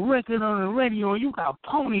got a record on the radio and you got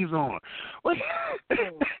ponies on?" What?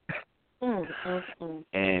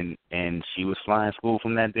 And she was flying school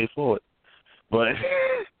from that day forward. But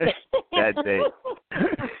that day,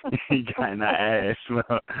 he got in her ass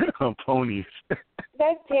on ponies.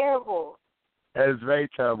 That's terrible. That is very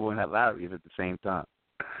terrible and hilarious at the same time.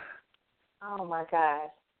 Oh, my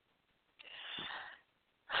gosh.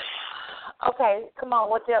 Okay, come on.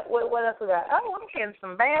 What else we got? Oh, I'm getting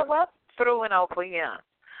some bad weather through and over here.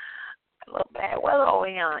 A little bad weather over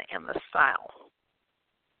here in the South.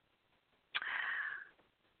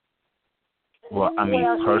 Well, I mean,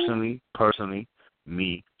 personally,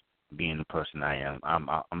 me being the person I am, I'm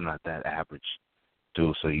not that average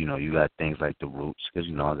dude. So you know, you got things like the Roots, because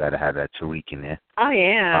you know I gotta have that Tariq in there. Oh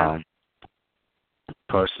yeah.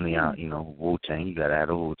 Personally, you know, Wu-Tang, you gotta have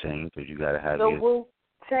the Wu-Tang, because you gotta have the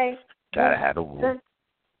Wu-Tang. Gotta have the Wu.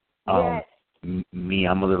 Yes. Me,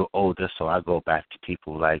 I'm a little older, so I go back to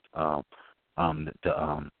people like the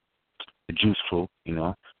Juice Crew, you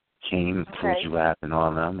know, King and Cool Rap and all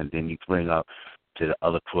of them, and then you bring up to the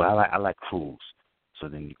other crew. I like crews. So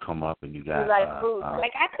then you come up and you got... You like crews.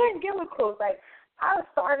 Like, I couldn't get with crews. Like, I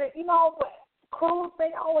started, you know, but crews,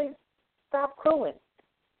 they always stop crewing.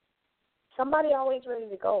 Somebody always ready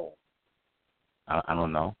to go. I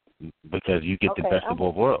don't know. Because you get the best of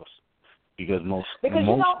both worlds. Because most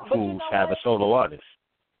crews have a solo artist.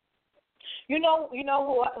 You know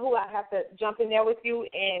who I have to jump in there with you,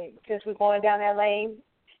 and since we're going down that lane?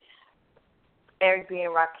 Eric B.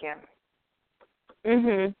 and Rakim.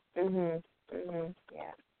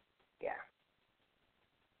 Yeah.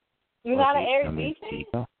 You're not an Eric B.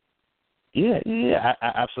 fan? Yeah,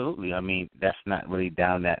 I absolutely. I mean, that's not really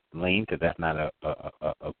down that lane because that's not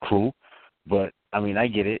a crew. But I mean, I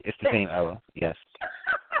get it. It's the same era. Yes.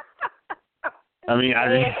 I mean,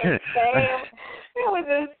 it was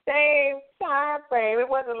the same time frame. It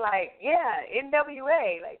wasn't like,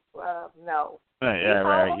 NWA. Like, no. Right.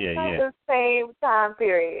 The same time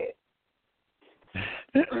period.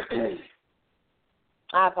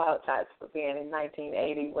 I apologize for being in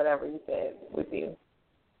 1980, whatever you said with you.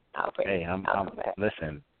 Hey, I'm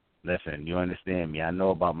listen, you understand me. I know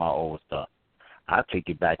about my old stuff. I'll take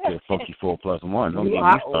it back to Funky 4+1. Don't get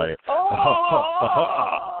me started.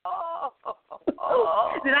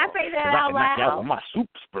 Did I say that out loud? I can knock out with my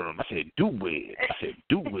super sperm. I said, do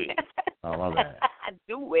it. Oh, my bad.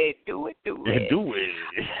 Do it. Do it.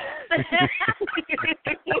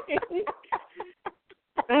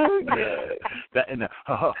 That in the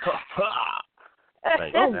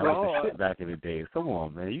like, like back in the days. Come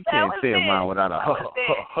on, man. You can't say a line without a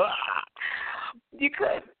You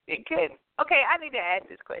could. Okay, I need to ask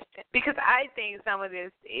this question because I think some of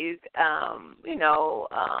this is,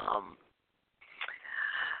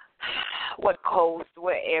 what coast,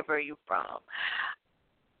 wherever you're from.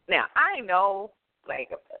 Now, I know,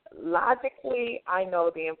 like, logically, I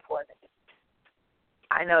know the importance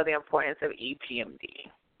of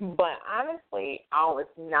EPMD. But honestly, I was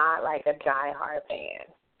not like a diehard fan.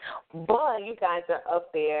 But you guys are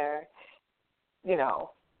up there, you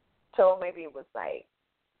know, so maybe it was like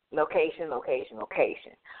location.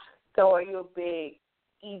 So are you a big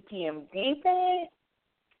EPMD fan?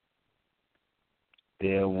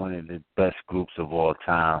 They're one of the best groups of all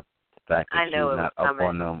time. The fact that you're not up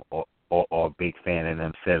on them or a big fan of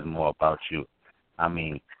them says more about you. I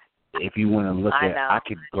mean, if you want to look I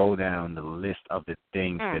could go down the list of the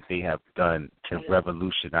things that they have done to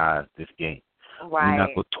revolutionize this game. Right. We're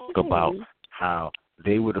not going to talk about how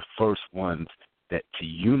they were the first ones that to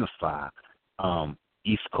unify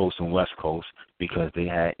East Coast and West Coast because they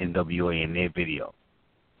had NWA in their video.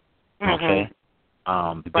 Okay?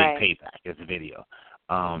 The Big Payback is the video.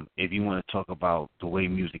 If you want to talk about the way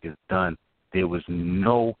music is done, there was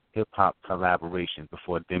no hip-hop collaboration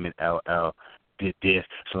before them and LL did this.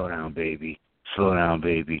 Slow down, baby.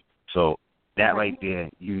 So that right there,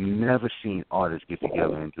 you never seen artists get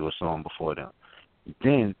together and do a song before them.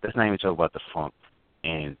 Then let's not even talk about the funk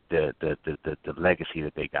and the legacy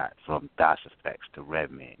that they got from DOS Effects to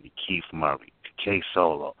Redman to Keith Murray to K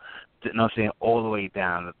Solo. You know what I'm saying? All the way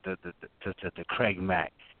down to Craig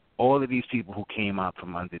Mack. All of these people who came out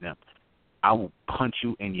from under them. I will punch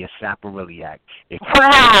you in your sapperiliac.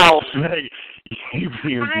 Wow. I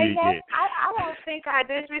don't think I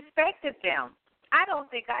disrespected them. I don't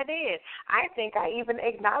think I did. I think I even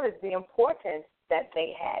acknowledged the importance that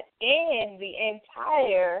they had in the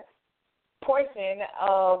entire portion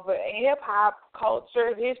of hip hop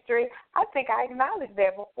culture history, I think I acknowledged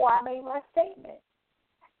that before I made my statement.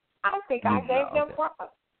 I think I gave them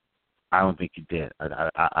props. I don't think you did.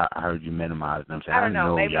 I heard you minimize them. I don't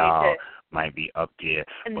know. Maybe y'all might be up there,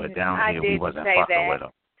 but down here we wasn't fucking with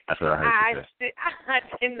them. That's what I heard you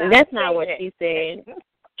say. That's not what she said.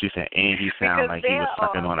 She said, and he sounded like he was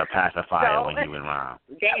sucking on a pacifier when he was around.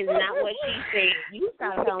 That is not what she said. You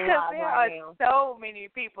sound because there are so many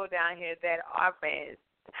people down here that are fans.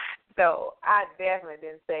 So I definitely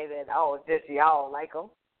didn't say that, just y'all like them.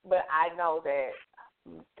 But I know that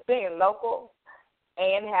being local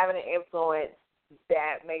and having an influence,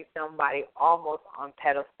 that makes somebody almost on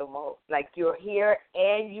pedestal mode. Like, you're here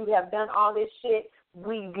and you have done all this shit.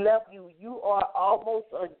 We love you. You are almost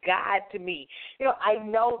a god to me. I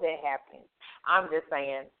know that happens. I was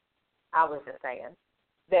just saying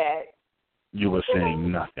that. You were saying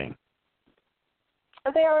nothing.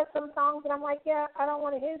 There are some songs that I'm like, yeah, I don't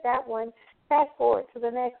want to hear that one. Fast forward to the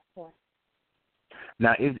next one.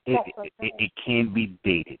 Now, it can be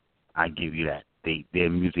dated. I give you that. Their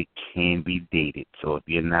music can be dated. So if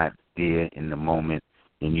you're not there in the moment,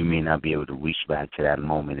 then you may not be able to reach back to that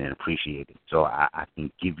moment and appreciate it. So I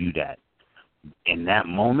can give you that. In that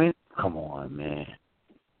moment, come on, man.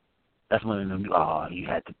 That's one of them, you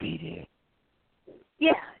had to be there.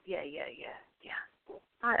 Yeah.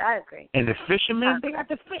 I agree. And the fishermen, they got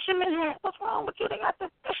the fisherman hat. What's wrong with you? They got the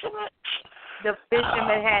fisherman. The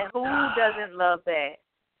fisherman hat. Who doesn't love that?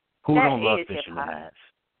 Who that don't love fisherman hats?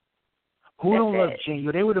 Who don't love Jane?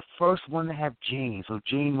 They were the first one to have Jane. So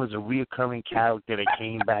Jane was a reoccurring character that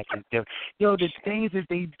came back and did. The things that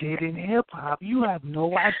they did in hip hop, you have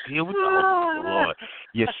no idea what Lord.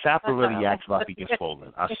 Your sap already acts about to get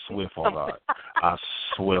swollen. I swear for God.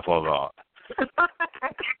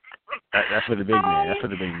 That's for the big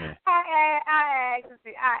man. I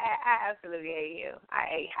absolutely hate you.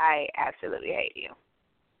 I absolutely hate you.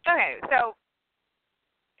 Okay, so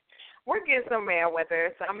we're getting some bad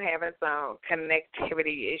weather, so I'm having some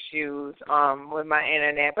connectivity issues with my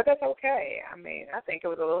internet, but that's okay. I mean, I think it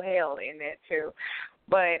was a little hell in that too.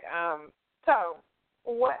 But so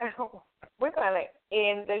what we're gonna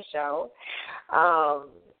end the show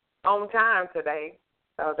on time today,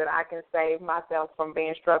 so that I can save myself from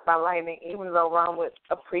being struck by lightning, even though Ron would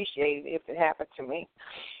appreciate it if it happened to me.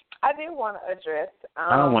 I did want to address.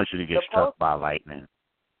 I don't want you to get struck by lightning.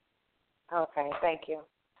 Okay, thank you.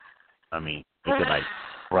 I mean, it could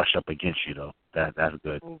brush up against you though. That's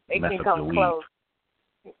good. It Mess can up come your close.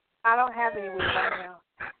 weave. I don't have any weed right now.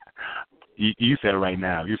 You said right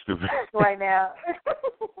now. You stupid. Right now.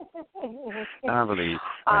 I believe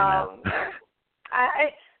right now.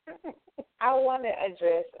 I want to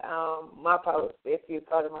address my post. If you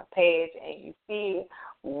go to my page and you see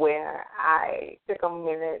where I took a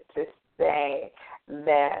minute to say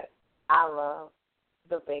that I love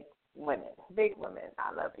the big women. Big women,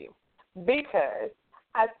 I love you. Because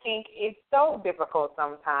I think it's so difficult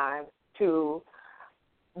sometimes to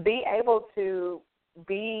be able to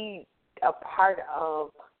be a part of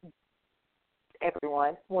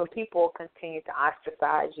everyone when people continue to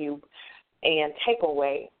ostracize you and take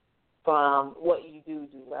away from what you do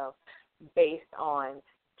well based on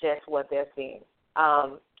just what they're seeing.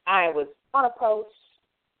 I was on a post.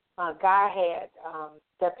 A guy had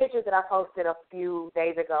the pictures that I posted a few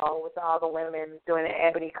days ago with all the women doing the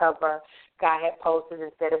ebony cover. Guy had posted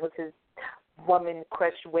and said it was his Woman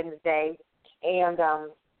Crush Wednesday. And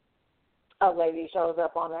a lady shows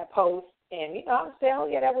up on that post. And, I'm saying, oh,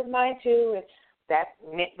 yeah, that was mine too. And that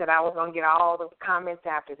meant that I was going to get all the comments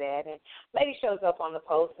after that. And lady shows up on the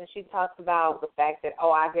post, and she talks about the fact that,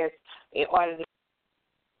 I guess in order to...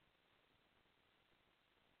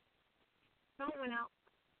 Went out.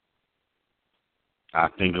 I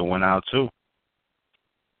think it went out too.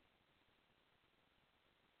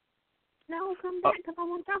 No, come back because I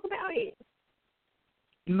want to talk about it.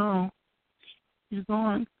 No, you're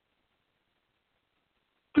gone.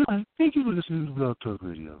 Good night. Thank you for listening to Blog Talk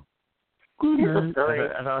Radio. Good night.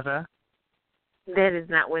 That is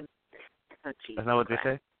not what. That's not what they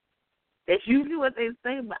say? That's usually what they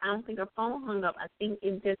say, but I don't think her phone hung up. I think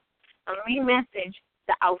it just re-messaged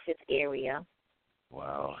the office area.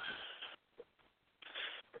 Wow.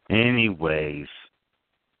 Anyways,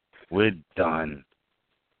 we're done.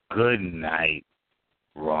 Good night,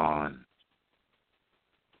 Ron.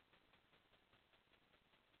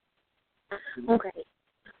 Okay.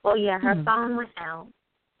 Well, yeah, her phone went out.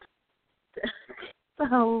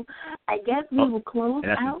 So I guess we will close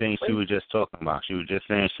out. And that's the thing she was just talking about. She was just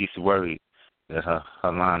saying she's worried that her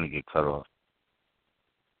line will get cut off.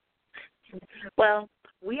 Well,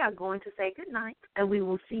 we are going to say good night, and we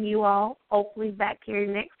will see you all hopefully back here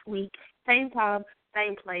next week, same time,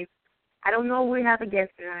 same place. I don't know if we have a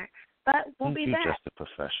guest tonight, but we'll be back. You're just a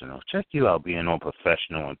professional. Check you out being all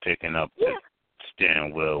professional and picking up the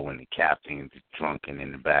steering wheel when the captain's drunken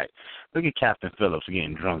in the back. Look at Captain Phillips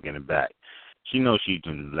getting drunk in the back. She knows she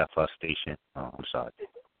left her station. Oh, I'm sorry.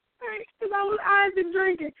 Because I've been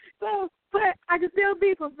drinking, so but I can still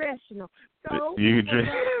be professional. So you can drink.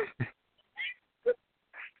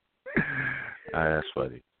 All right, that's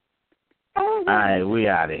funny. All right, we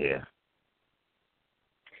out of here.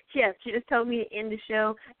 Yes, she just told me to end the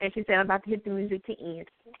show, and she said I'm about to hit the music to end.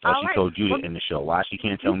 Oh, she told you to end the show. Why she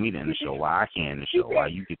can't tell me to end the show? Why I can't end the show? Why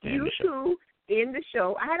you get to end the show? You two end the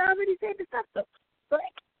show. I had already said the stuff, though. But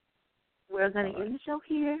we're going to end the show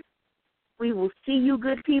here. We will see you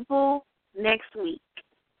good people next week.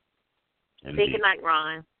 Indeed. Say good night,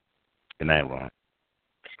 Ron. Good night, Ron.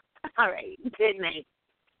 All right. Good night.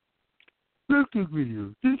 That's the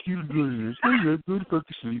video. Thank you for joining us. Go to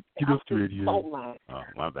fucking sleep. Get off the radio. Oh,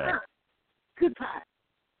 my bad. Goodbye.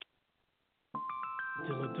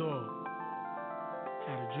 Till a dog.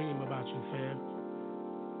 Had a dream about you, fam.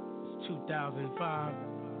 It's 2005.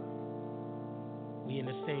 We in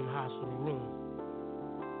the same hospital room.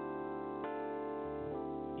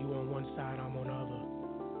 You on one side, I'm on the other.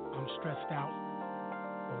 I'm stressed out.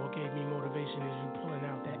 But what gave me motivation is you pulling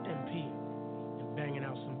out that MP and banging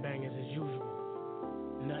out some bangers as usual.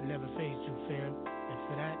 Nothing ever fazed you, fam. And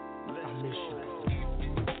for that, I miss you.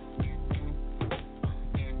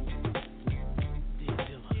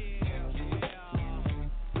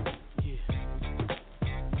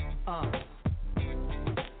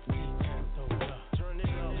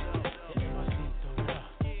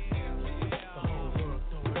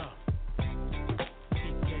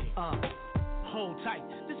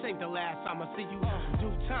 I'ma see you in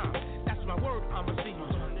due time. That's my word, I'ma see you.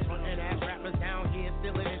 Frontin' ass rappers down here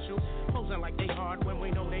still an issue. Posing like they hard when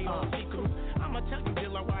we know they all see through. I'ma tell you,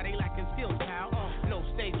 Dilla, why they lacking skills, pal. No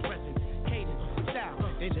stage presence, cadence, style.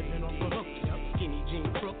 They living off a hook. Skinny jean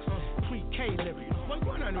crooks, pre-K lyrics.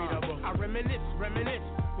 One unreadable. I reminisce.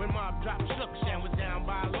 When Mob dropped Shook, Shan was down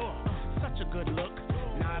by law. Such a good look.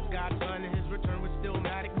 Nas Godson and his return was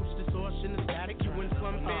stillmatic. Roots distortion, the static. You went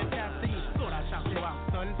from fantastic. Thought I'd shout you out,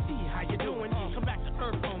 son. See how you doing. Come back to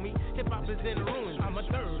earth, homie. Hip-hop is in the ruins. I'm a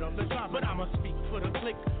third of the tribe, but I'ma speak for the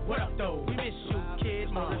clique. What up, though? We miss you,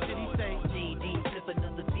 kid. Motor City say. GD, flip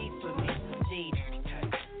another beat for me. GD,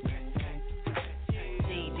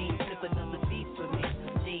 flip another beat for me.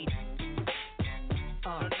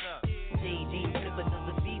 GD, flip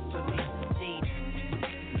another beat for me.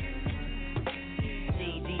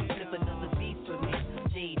 GD, flip another beat for me.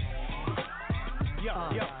 GD. Yo,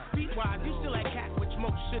 beat-wise, you still that cat which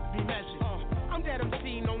most should be measured. I'm that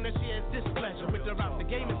MC known as shares displeasure with the route the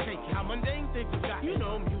game is taking. How mundane things got, you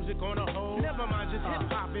know, music on a whole. Never mind just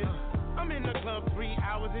hip-hopping. I'm in the club 3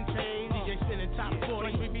 hours and change. DJ spinning top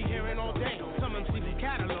 40, we be hearing all day. Some MCs in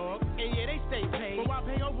catalog, and yeah, they stay paid. But why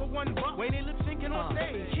pay over $1 when they lip syncing on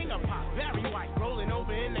stage? King of pop, very white, rolling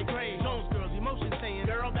over in their grave. Jones girls, emotion saying,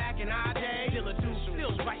 girl, back in our day. Dilla dudes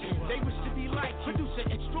still fighting, they wish to be like you. Producer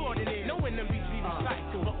extraordinary, knowing them beats be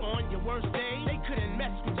recycled. But on your worst day, they couldn't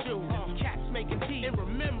mess with you. Cats making tea in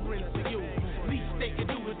remembrance of you. Least they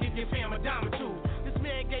could do is give your fam a dime or two. This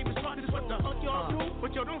man gave his heart, this what the fuck y'all do?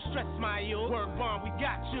 But yo, don't stress my yo. Word bomb, we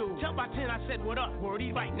got you. Tell by 10 I said what up.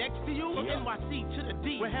 Wordy right next to you. From NYC to the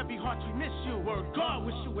D, where heavy hearts we miss you. Word God,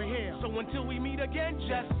 wish you were here. So until we meet again,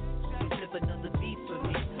 just flip another beat for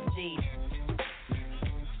me.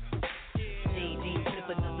 GD,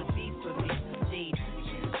 flip another